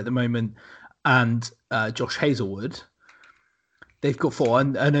fire at the moment, and Josh Hazlewood, they've got four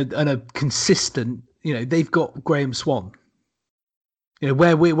and a consistent. They've got Graham Swan.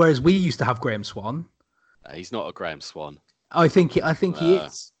 Whereas we used to have Graham Swan. He's not a Graham Swan. I think he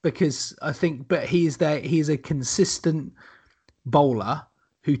is, because but he is there. He is a consistent bowler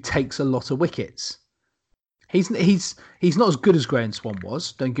who takes a lot of wickets. He's not as good as Graham Swan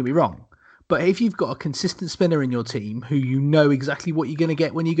was. Don't get me wrong, but if you've got a consistent spinner in your team who exactly what you're going to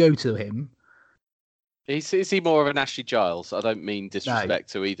get when you go to him, is he more of an Ashley Giles? I don't mean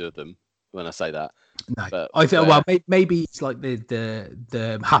disrespect to either of them when I say that. No, but, I think maybe it's like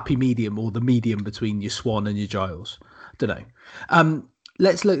the happy medium, or the medium between your Swan and your Giles. I don't know.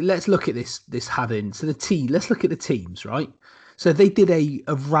 Let's look at this Haddin. So let's look at the teams, right? So they did a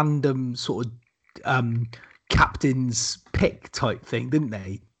random sort of captain's pick type thing, didn't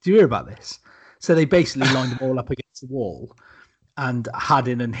they? Do you hear about this? So they basically lined them all up against the wall, and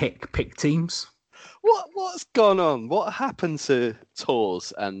Haddin and Hick picked teams. What's gone on? What happened to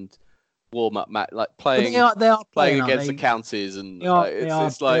tours and warm up match, like playing? They are playing against the counties, and they are doing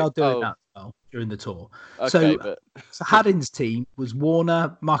that well during the tour. Okay, so Haddin's team was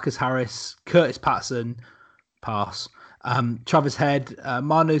Warner, Marcus Harris, Curtis Patterson, pass. Travis Head,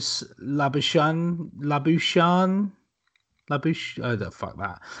 Manus Labuschagne, oh, fuck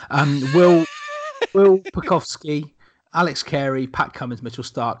that. Will Pekowski, Alex Carey, Pat Cummins, Mitchell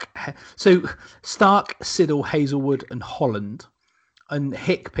Stark. So Stark, Siddle, Hazelwood, and Holland. And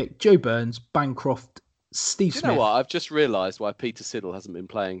Hick picked Joe Burns, Bancroft, Steve Smith. You know what? I've just realised why Peter Siddle hasn't been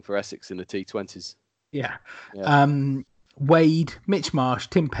playing for Essex in the T20s. Yeah. Wade, Mitch Marsh,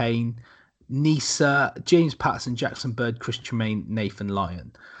 Tim Payne, Nisa, James Patterson, Jackson Bird, Chris Tremaine, Nathan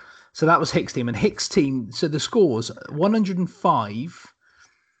Lyon. So that was Hick's team. And Hick's team, so the scores 105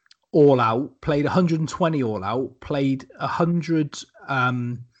 all out, played 120 all out, played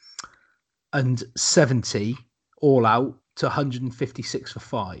 170 all out to 156 for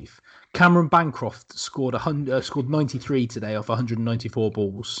 5. Cameron Bancroft scored 93 today off 194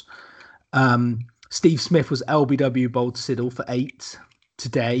 balls. Steve Smith was LBW bowled to Siddle for 8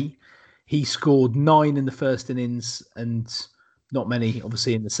 today. He scored 9 in the first innings and not many,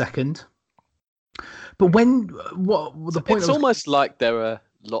 obviously, in the second. But it's almost like there are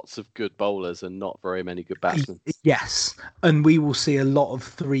lots of good bowlers and not very many good batsmen. Yes, and we will see a lot of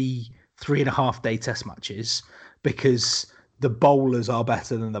 3.5 day test matches because the bowlers are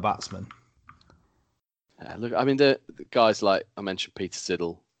better than the batsmen. Look, I mean, the guys like I mentioned, Peter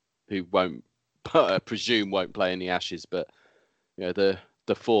Siddle, who won't, I presume, won't play in the Ashes, but you know the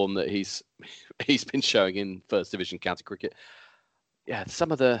form that he's been showing in First Division county cricket. Yeah,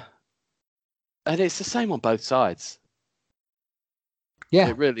 and it's the same on both sides. Yeah,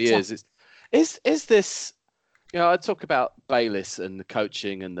 it really is. Is this? You know, I talk about Bayliss and the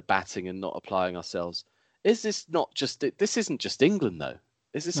coaching and the batting and not applying ourselves. Is this not just? This isn't just England though.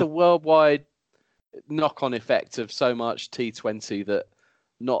 Is this a worldwide knock-on effect of so much T20 that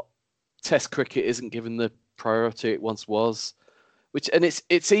not Test cricket isn't given the priority it once was?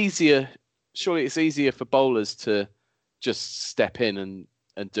 It's easier. Surely it's easier for bowlers to just step in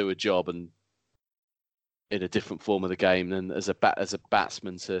and do a job and in a different form of the game than as a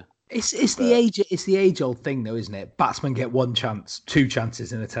batsman to. It's the age old thing though, isn't it? Batsmen get 1 chance, 2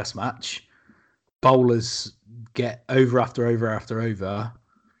 chances in a test match. Bowlers get over after over after over,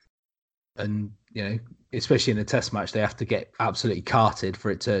 and you know, especially in a test match, they have to get absolutely carted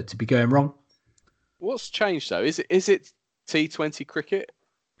for it to be going wrong. What's changed though? Is it T20 cricket?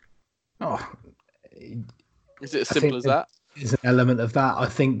 Oh, is it as simple as that? There's an element of that. I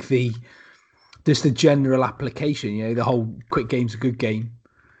think just the general application, you know, the whole quick game's a good game.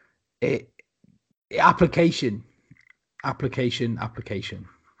 Application.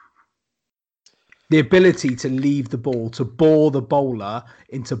 The ability to leave the ball, to bore the bowler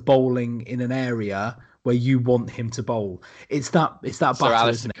into bowling in an area where you want him to bowl. It's that battle,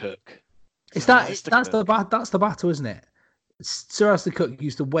 isn't it? Cook. That's the battle, isn't it? Sir Alistair Cook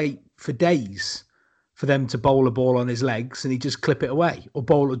used to wait for days for them to bowl a ball on his legs, and he'd just clip it away, or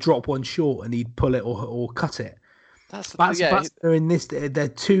drop one short, and he'd pull it or cut it. They're in this. They're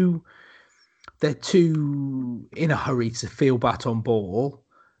too in a hurry to feel bat on ball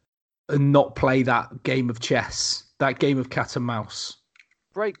and not play that game of chess, that game of cat and mouse.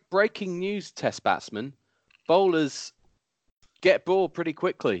 Breaking news, Test batsmen. Bowlers get bored pretty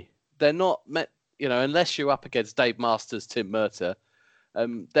quickly. They're not unless you're up against Dave Masters, Tim Murtagh,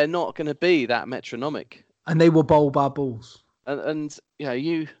 they're not going to be that metronomic. And they will bowl bad balls. And you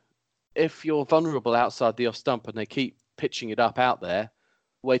know, if you're vulnerable outside the off stump and they keep pitching it up out there,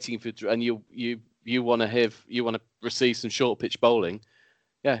 waiting for, and you want to receive some short pitch bowling,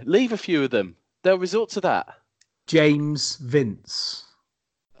 leave a few of them. They'll resort to that. James Vince.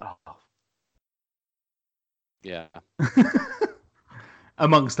 Oh. Yeah.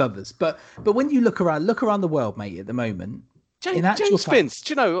 Amongst others, but when you look around the world, mate, at the moment, James Vince,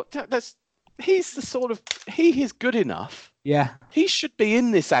 do you know he is good enough. Yeah, he should be in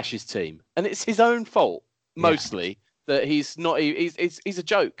this Ashes team, and it's his own fault mostly that he's not. He's a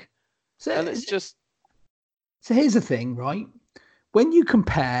joke, and it's just. So here's the thing, right? When you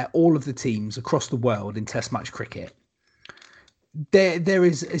compare all of the teams across the world in Test match cricket, there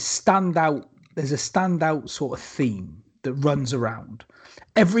is a standout. There's a standout sort of theme that runs around.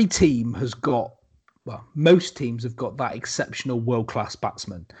 Every team has got, most teams have got that exceptional world-class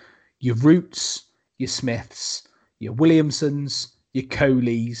batsman. Your Roots, your Smiths, your Williamsons, your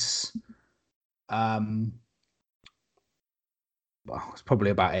Kohlis. It's probably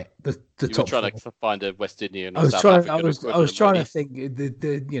about it. The top. You were trying to find a West Indian. I was trying to think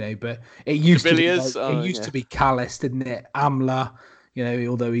but it used to be Callis, didn't it? Amla,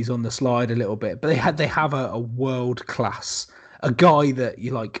 although he's on the slide a little bit, but they have a world class, a guy that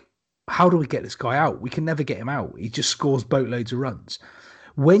you're like, how do we get this guy out? We can never get him out. He just scores boatloads of runs.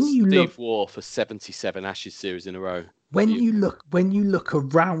 Steve Waugh for 77 Ashes series in a row. When you look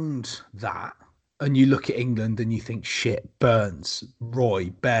around that and you look at England and you think, shit, Burns,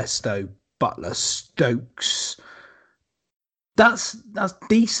 Roy, Bairstow, Butler, Stokes, that's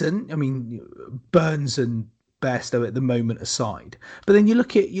decent. I mean, Burns and Bairstow at the moment aside, but then you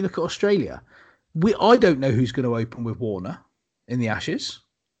look at Australia. I don't know who's going to open with Warner in the Ashes.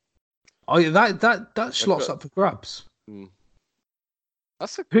 That slot's up for grabs.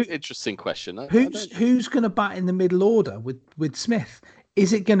 That's an interesting question. Who's going to bat in the middle order with Smith?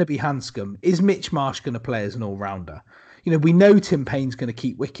 Is it going to be Hanscom? Is Mitch Marsh going to play as an all-rounder? You know, we know Tim Paine's going to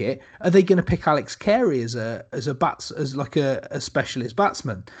keep wicket. Are they going to pick Alex Carey as a specialist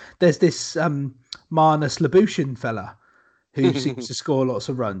batsman? There's this Marnus Labuschagne fella who seems to score lots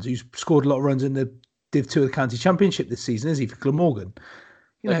of runs. Who's scored a lot of runs in the Div 2 of the County Championship this season, is he, for Glamorgan?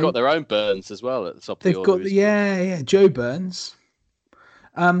 They've got their own Burns as well at the top of the order. They've got Joe Burns.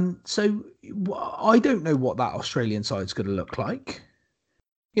 So I don't know what that Australian side's going to look like.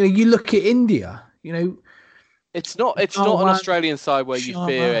 You know, you look at India. You know, it's not an Australian side where you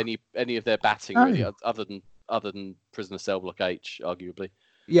fear any of their batting really, other than prisoner cell block H, arguably.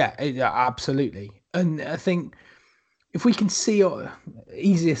 Yeah, absolutely. And I think if we can see,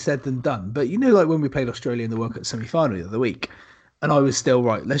 easier said than done. But you know, like when we played Australia in the World Cup semi-final the other week, and I was still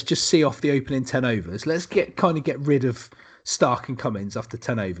right. Let's just see off the opening 10 overs. Let's get rid of Stark and Cummins after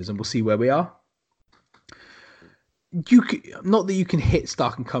 10 overs, and we'll see where we are. Not that you can hit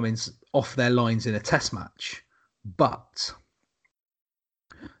Stark and Cummins off their lines in a test match, but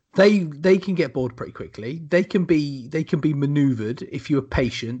they can get bored pretty quickly. They can be manoeuvred if you're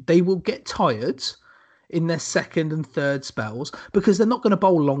patient. They will get tired in their second and third spells because they're not going to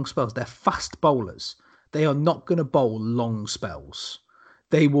bowl long spells. They're fast bowlers. They are not going to bowl long spells.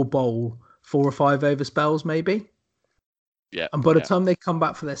 They will bowl 4 or 5 over spells maybe. Yeah. And by the time they come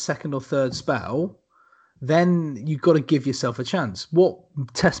back for their second or third spell, then you've got to give yourself a chance. What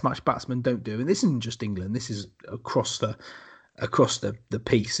test match batsmen don't do, and this isn't just England, this is across the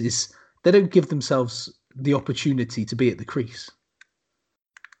piece, is they don't give themselves the opportunity to be at the crease.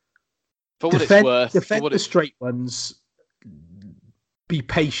 For what it's worth. Defend the straight ones. Be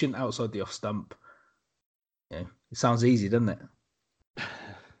patient outside the off stump. Yeah, it sounds easy, doesn't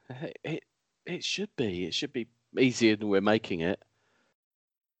it? It should be. It should be easier than we're making it.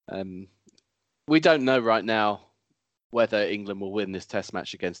 We don't know right now whether England will win this Test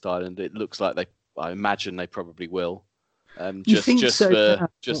match against Ireland. It looks like I imagine they probably will. Just for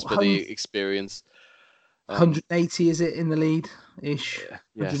the experience. 180 is it in the lead ish?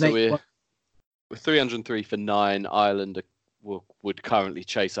 Yeah. So we're 303 for 9. Ireland would currently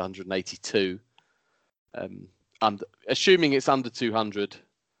chase 182. Assuming it's under 200.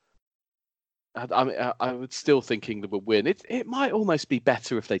 I would still think England would win. It might almost be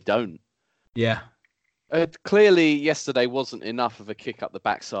better if they don't. Yeah. Clearly, yesterday wasn't enough of a kick up the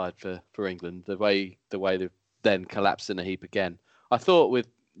backside for England. The way they then collapsed in a heap again. I thought with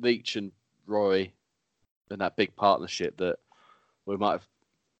Leach and Roy and that big partnership that we might have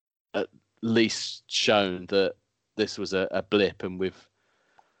at least shown that this was a blip, and we've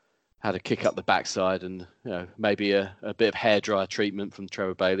had a kick up the backside, and maybe a bit of hairdryer treatment from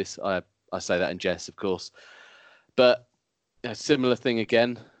Trevor Bayliss. I say that in jest, of course, but a similar thing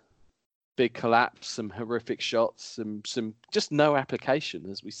again. Big collapse, some horrific shots, some just no application,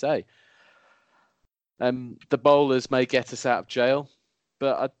 as we say. The bowlers may get us out of jail,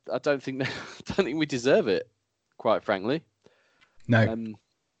 but I don't think we deserve it, quite frankly. No.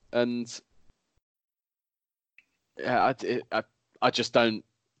 And yeah, I just don't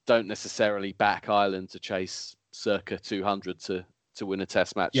necessarily back Ireland to chase circa 200 to win a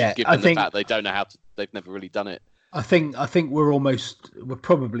Test match. Yeah, given the fact they don't know how to, they've never really done it. I think we're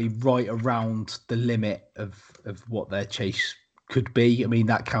probably right around the limit of what their chase could be. I mean,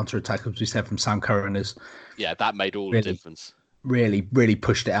 that counter attack, as we said, from Sam Curran that made all the difference. Really, really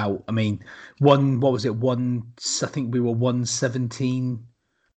pushed it out. I mean, I think we were 117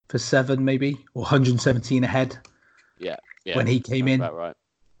 for 7, maybe, or 117 ahead. Yeah. When he came in, about right.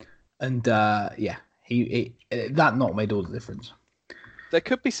 And that not made all the difference. There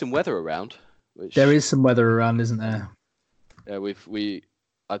could be some weather around. There is some weather around, isn't there? Yeah,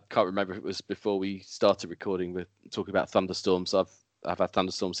 I can't remember if it was before we started recording. We're talking about thunderstorms. I've had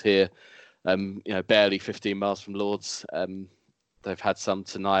thunderstorms here. Barely 15 miles from Lords. They've had some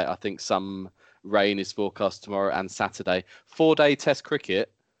tonight. I think some rain is forecast tomorrow and Saturday. 4-day Test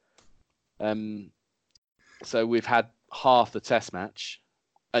cricket. So we've had half the Test match,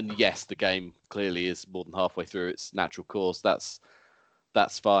 and yes, the game clearly is more than halfway through its natural course. That's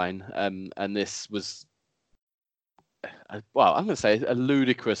fine. And this was, I'm going to say a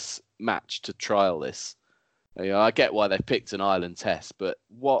ludicrous match to trial this. I get why they picked an Ireland Test, but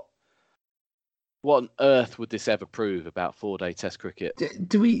what on earth would this ever prove about 4-day Test cricket?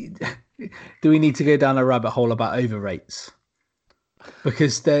 Do we need to go down a rabbit hole about over rates?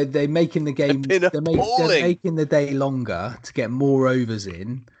 because they're making the game. Been They're appalling. making the day longer to get more overs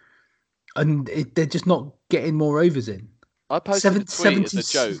in, and they're just not getting more overs in. I posted a tweet as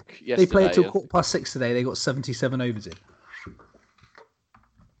a joke yesterday. They played till 6:15 today. They got 77 overs in.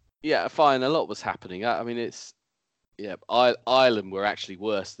 Yeah, fine. A lot was happening. I mean, Ireland were actually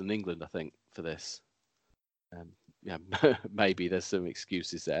worse than England, I think, for this. Yeah, maybe there's some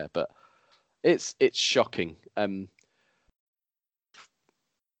excuses there, but it's shocking.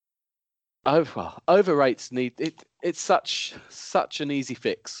 Over rates need it. It's such an easy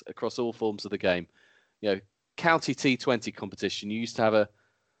fix across all forms of the game. You know, county T20 competition. You used to have I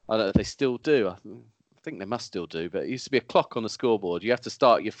don't know if they still do. I think they must still do, but it used to be a clock on the scoreboard. You have to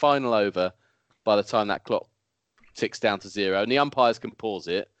start your final over by the time that clock ticks down to 0, and the umpires can pause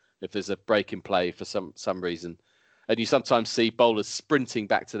it if there's a break in play for some reason. And you sometimes see bowlers sprinting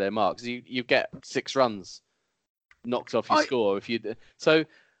back to their marks. You get 6 runs knocked off your score if you. So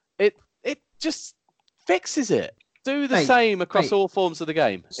it just fixes it. Do the same across all forms of the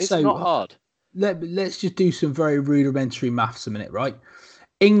game. It's not hard. Let's just do some very rudimentary maths a minute, right?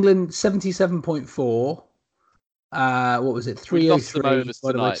 England 77.4. What was it? 303 by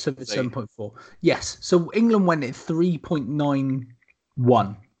the way, 77.4. Yes. So England went at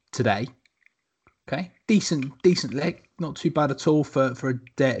 3.91 today. Okay, decent leg, not too bad at all for a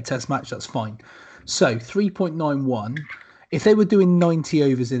test match. That's fine. So 3.91. If they were doing 90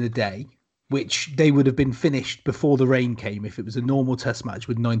 overs in a day, which they would have been finished before the rain came, if it was a normal test match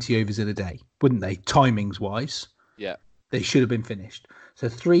with 90 overs in a day, wouldn't they? Timings wise, yeah, they should have been finished. So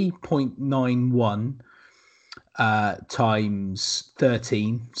 3.91 times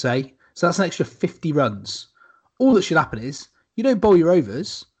 13, say. So that's an extra 50 runs. All that should happen is you don't bowl your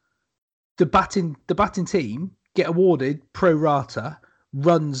overs. The batting team get awarded pro rata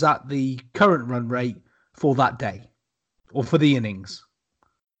runs at the current run rate for that day or for the innings,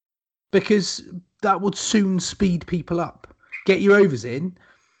 because that would soon speed people up. Get your overs in,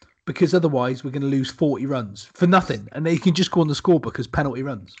 because otherwise we're going to lose 40 runs for nothing, and they can just go on the scorebook as penalty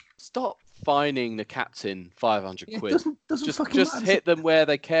runs. Stop fining the captain 500 quid. Doesn't just hit them where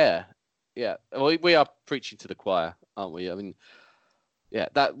they care. Yeah, well, we are preaching to the choir, aren't we? I mean, yeah,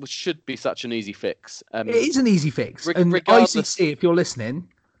 that should be such an easy fix. It is an easy fix. And ICC, if you're listening.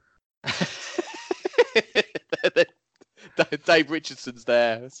 Dave Richardson's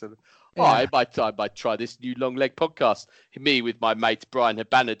there. So, I might try this new long leg podcast. Me with my mate Brian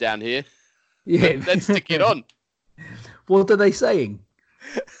Habana down here. Yeah. Let's stick it on. What are they saying?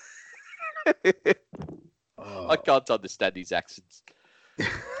 I can't understand these accents.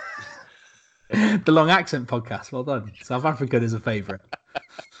 The Long Accent Podcast. Well done. South African is a favourite.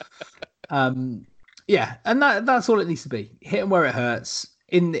 Yeah, and that's all it needs to be. Hit them where it hurts.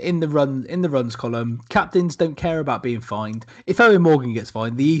 In the runs column, captains don't care about being fined. If Owen Morgan gets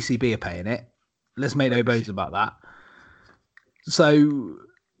fined, the ECB are paying it. Let's make no bones about that. So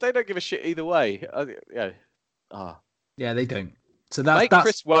they don't give a shit either way. Yeah, they don't. So that's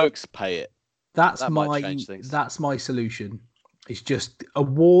Chris Wokes pay it. That's my solution. It's just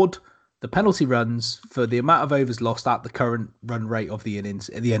award the penalty runs for the amount of overs lost at the current run rate of the innings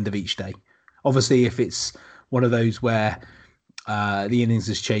at the end of each day. Obviously, if it's one of those where the innings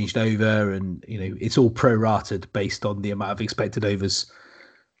has changed over and it's all prorated based on the amount of expected overs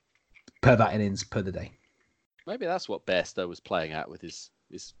per that innings per the day. Maybe that's what Bairstow was playing at with his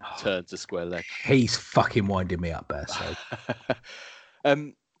turn to square leg. He's fucking winding me up, Bairstow.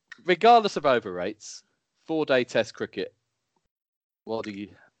 Regardless of over rates, 4-day Test cricket. What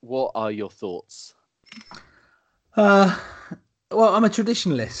are your thoughts? Well, I'm a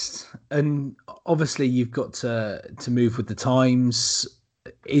traditionalist, and obviously you've got to move with the times.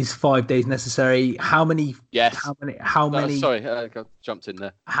 Is 5 days necessary? How many? Yes. How many? Sorry, I got jumped in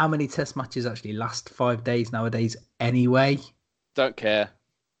there. How many Test matches actually last 5 days nowadays? Anyway, don't care.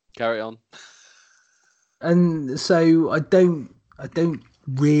 Carry on. And so I don't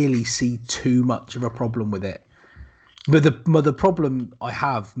really see too much of a problem with it. But the problem I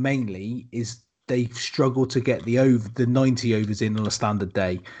have mainly is they struggle to get the 90 overs in on a standard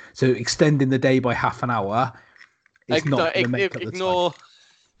day. So extending the day by half an hour is not going to make up the time.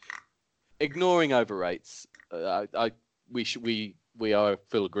 Ignoring over rates. We are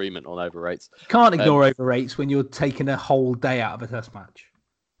full agreement on over rates. You can't ignore over rates when you're taking a whole day out of a Test match.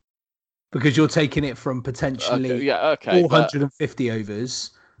 Because you're taking it from potentially 450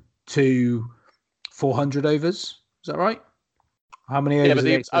 overs to 400 overs. Is that right? How many overs? Yeah, but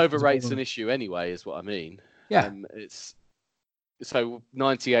the over rate's an issue anyway, is what I mean. Yeah. It's so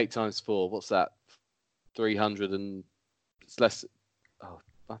 98 times 4. What's that? 300 and it's less. Oh,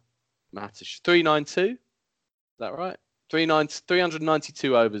 maths. 392. Is that right?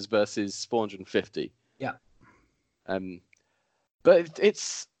 392 overs versus 450. Yeah. But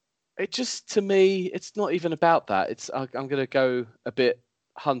it just, to me, it's not even about that. I'm going to go a bit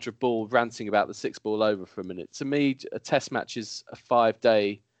 100 ball ranting about the 6 ball over for a minute. To me, a test match is a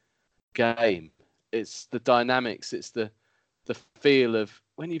 5-day game. It's the dynamics. It's the feel of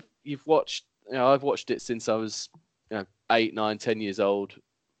when you've watched. I've watched it since I was 8, 9, 10 years old.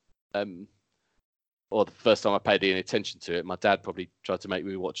 Or the first time I paid any attention to it. My dad probably tried to make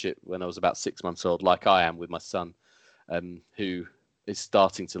me watch it when I was about 6 months old, like I am with my son, who is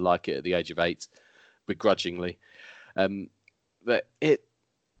starting to like it at the age of 8, begrudgingly. But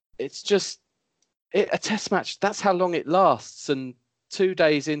it's just a test match. That's how long it lasts. And 2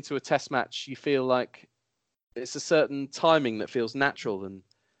 days into a test match, you feel like it's a certain timing that feels natural. And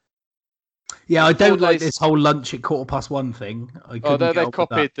yeah, I don't like this whole lunch at 1:15 thing.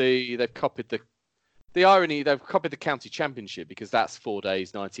 They've copied the irony. They've copied the county championship because that's 4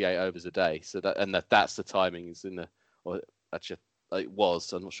 days, 98 overs a day. So that's the timing is in actually it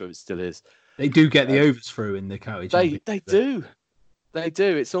was. I'm not sure if it still is. They do get the overs through in the county championship. They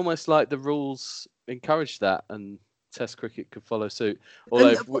do. It's almost like the rules encourage that, and Test cricket could follow suit.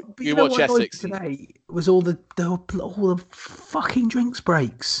 Although you watch Essex today was all the fucking drinks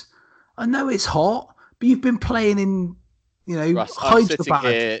breaks. I know it's hot, but you've been playing in, Russ, I'm sitting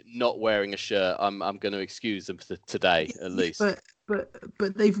here not wearing a shirt. I'm going to excuse them for today at least. But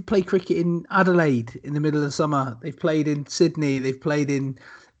they've played cricket in Adelaide in the middle of summer. They've played in Sydney. They've played in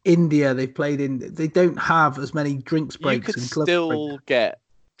India. They don't have as many drinks breaks. You could still get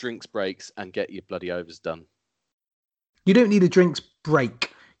drinks breaks and get your bloody overs done. You don't need a drinks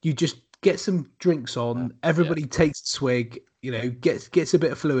break. You just get some drinks on. Everybody takes a swig. Gets a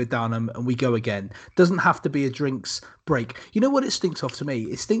bit of fluid down them, and we go again. Doesn't have to be a drinks break. You know what it stinks of to me?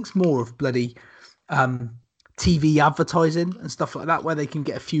 It stinks more of bloody TV advertising and stuff like that, where they can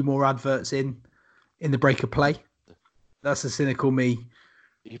get a few more adverts in the break of play. That's a cynical me.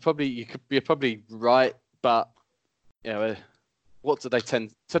 You're probably right, but what do they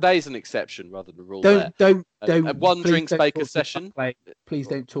tend? Today's an exception rather than a rule. Don't. One drinks break a session. Please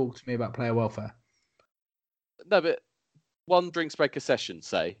don't talk to me about player welfare. No, but one drinks break a session.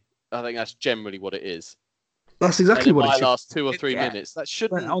 Say, I think that's generally what it is. That's exactly what it should. Last 2 or 3 minutes. That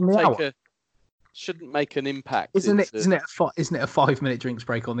shouldn't make an impact. Isn't it a 5-minute drinks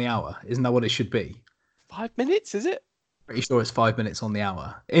break on the hour? Isn't that what it should be? 5 minutes, is it? Pretty sure it's 5 minutes on the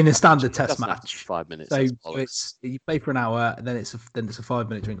hour in a standard test match. 5 minutes. So you play for an hour, and then it's a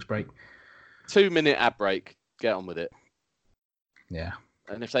 5-minute drinks break. 2-minute ad break. Get on with it. Yeah.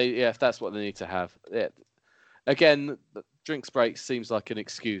 And if that's what they need to have, again, drinks break seems like an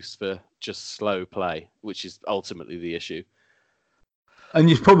excuse for just slow play, which is ultimately the issue. And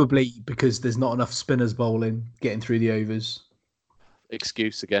it's probably because there's not enough spinners bowling getting through the overs.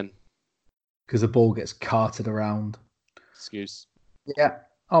 Excuse again. Because the ball gets carted around. Excuse. Yeah.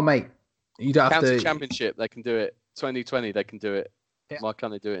 Oh, mate. You don't have to. County Championship, they can do it. 2020, they can do it. Yeah. Why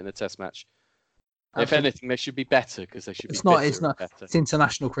can't they do it in a test match? Absolutely. If anything, they should be better because they should be better. It's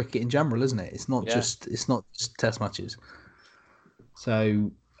international cricket in general, isn't it? It's not just test matches.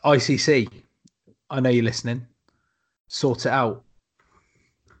 So ICC, I know you're listening. Sort it out.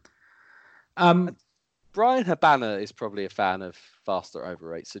 Brian Habana is probably a fan of faster over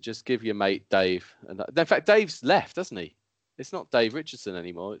rate, so just give your mate Dave. And in fact, Dave's left, hasn't he? It's not Dave Richardson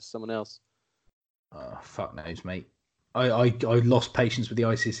anymore. It's someone else. Oh, fuck knows, mate. I lost patience with the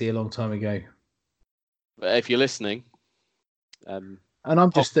ICC a long time ago. But if you're listening, and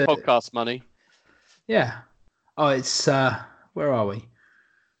I'm just podcast money. Yeah. Oh, it's where are we?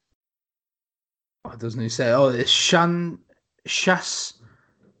 Oh, it doesn't even say. Oh, it's Shashank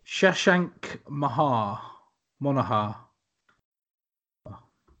Monahar. Oh,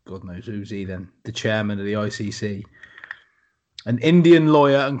 God knows who's he then. The chairman of the ICC. An Indian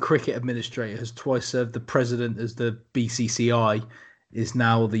lawyer and cricket administrator has twice served the president as the BCCI, is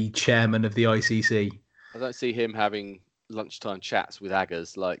now the chairman of the ICC. I don't see him having lunchtime chats with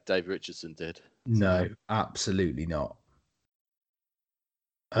Aggers like Dave Richardson did. No, absolutely not.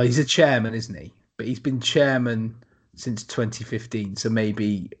 He's a chairman, isn't he? But he's been chairman since 2015, so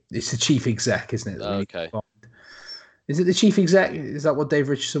maybe it's the chief exec, isn't it? Okay. Is it the chief exec? Is that what Dave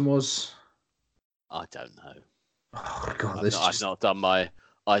Richardson was? I don't know. Oh God, I've not done my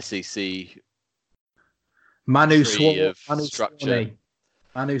ICC. Manu Swaney.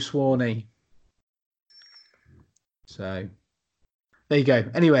 Manu Swaney. So there you go.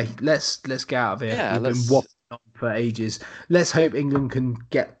 Anyway, let's get out of here. Yeah, we've been waffling on for ages. Let's hope England can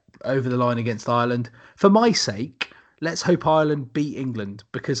get over the line against Ireland. For my sake, let's hope Ireland beat England,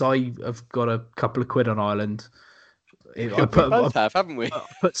 because I have got a couple of quid on Ireland. We both have, haven't we? I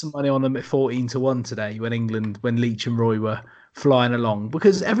put some money on them at 14-1 today when Leach and Roy were flying along,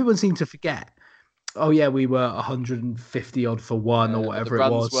 because everyone seemed to forget. Oh yeah, we were 150 odd for one or whatever it was.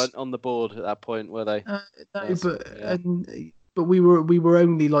 The runs weren't on the board at that point, were they? But we were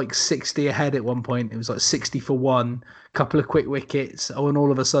only like 60 ahead at one point. It was like 60 for one, couple of quick wickets. Oh, and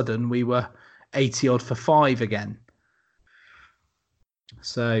all of a sudden we were 80 odd for 5 again.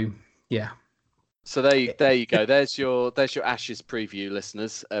 So yeah. So there you go. There's your Ashes preview,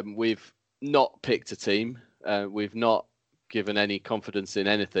 listeners. We've not picked a team. We've not given any confidence in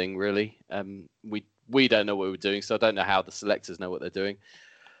anything really. We don't know what we're doing, so I don't know how the selectors know what they're doing.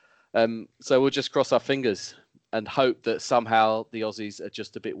 So we'll just cross our fingers and hope that somehow the Aussies are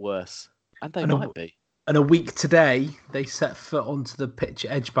just a bit worse, and they might be. And a week today, they set foot onto the pitch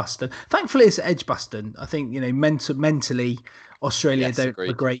at Edgbaston. Thankfully, it's at Edgbaston. I think mentally, Australia don't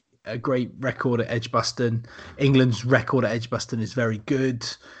have a great record at Edgbaston. England's record at Edgbaston is very good.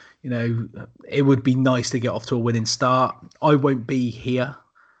 It would be nice to get off to a winning start. I won't be here.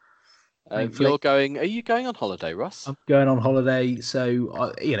 Are you going on holiday, Ross? I'm going on holiday,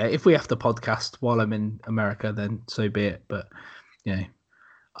 so if we have to podcast while I'm in America, then so be it. But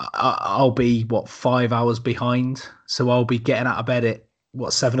I'll be 5 hours behind, so I'll be getting out of bed at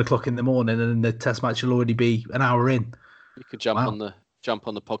 7 o'clock in the morning, and the test match will already be an hour in. You could jump on the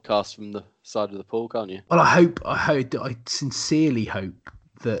podcast from the side of the pool, can't you? Well, I sincerely hope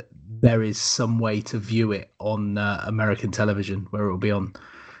that there is some way to view it on American television where it will be on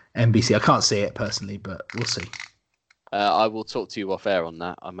NBC. I can't see it personally, but we'll see. I will talk to you off air on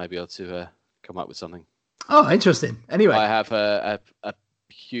that. I may be able to come up with something. Oh, interesting. Anyway, I have a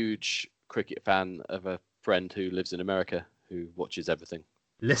huge cricket fan of a friend who lives in America who watches everything.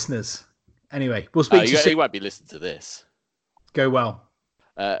 Listeners. Anyway, we'll speak to you soon. He won't be listening to this. Go well.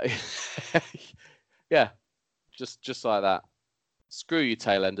 Yeah, just like that. Screw you,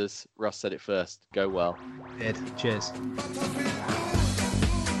 tailenders. Russ said it first. Go well. Cheers.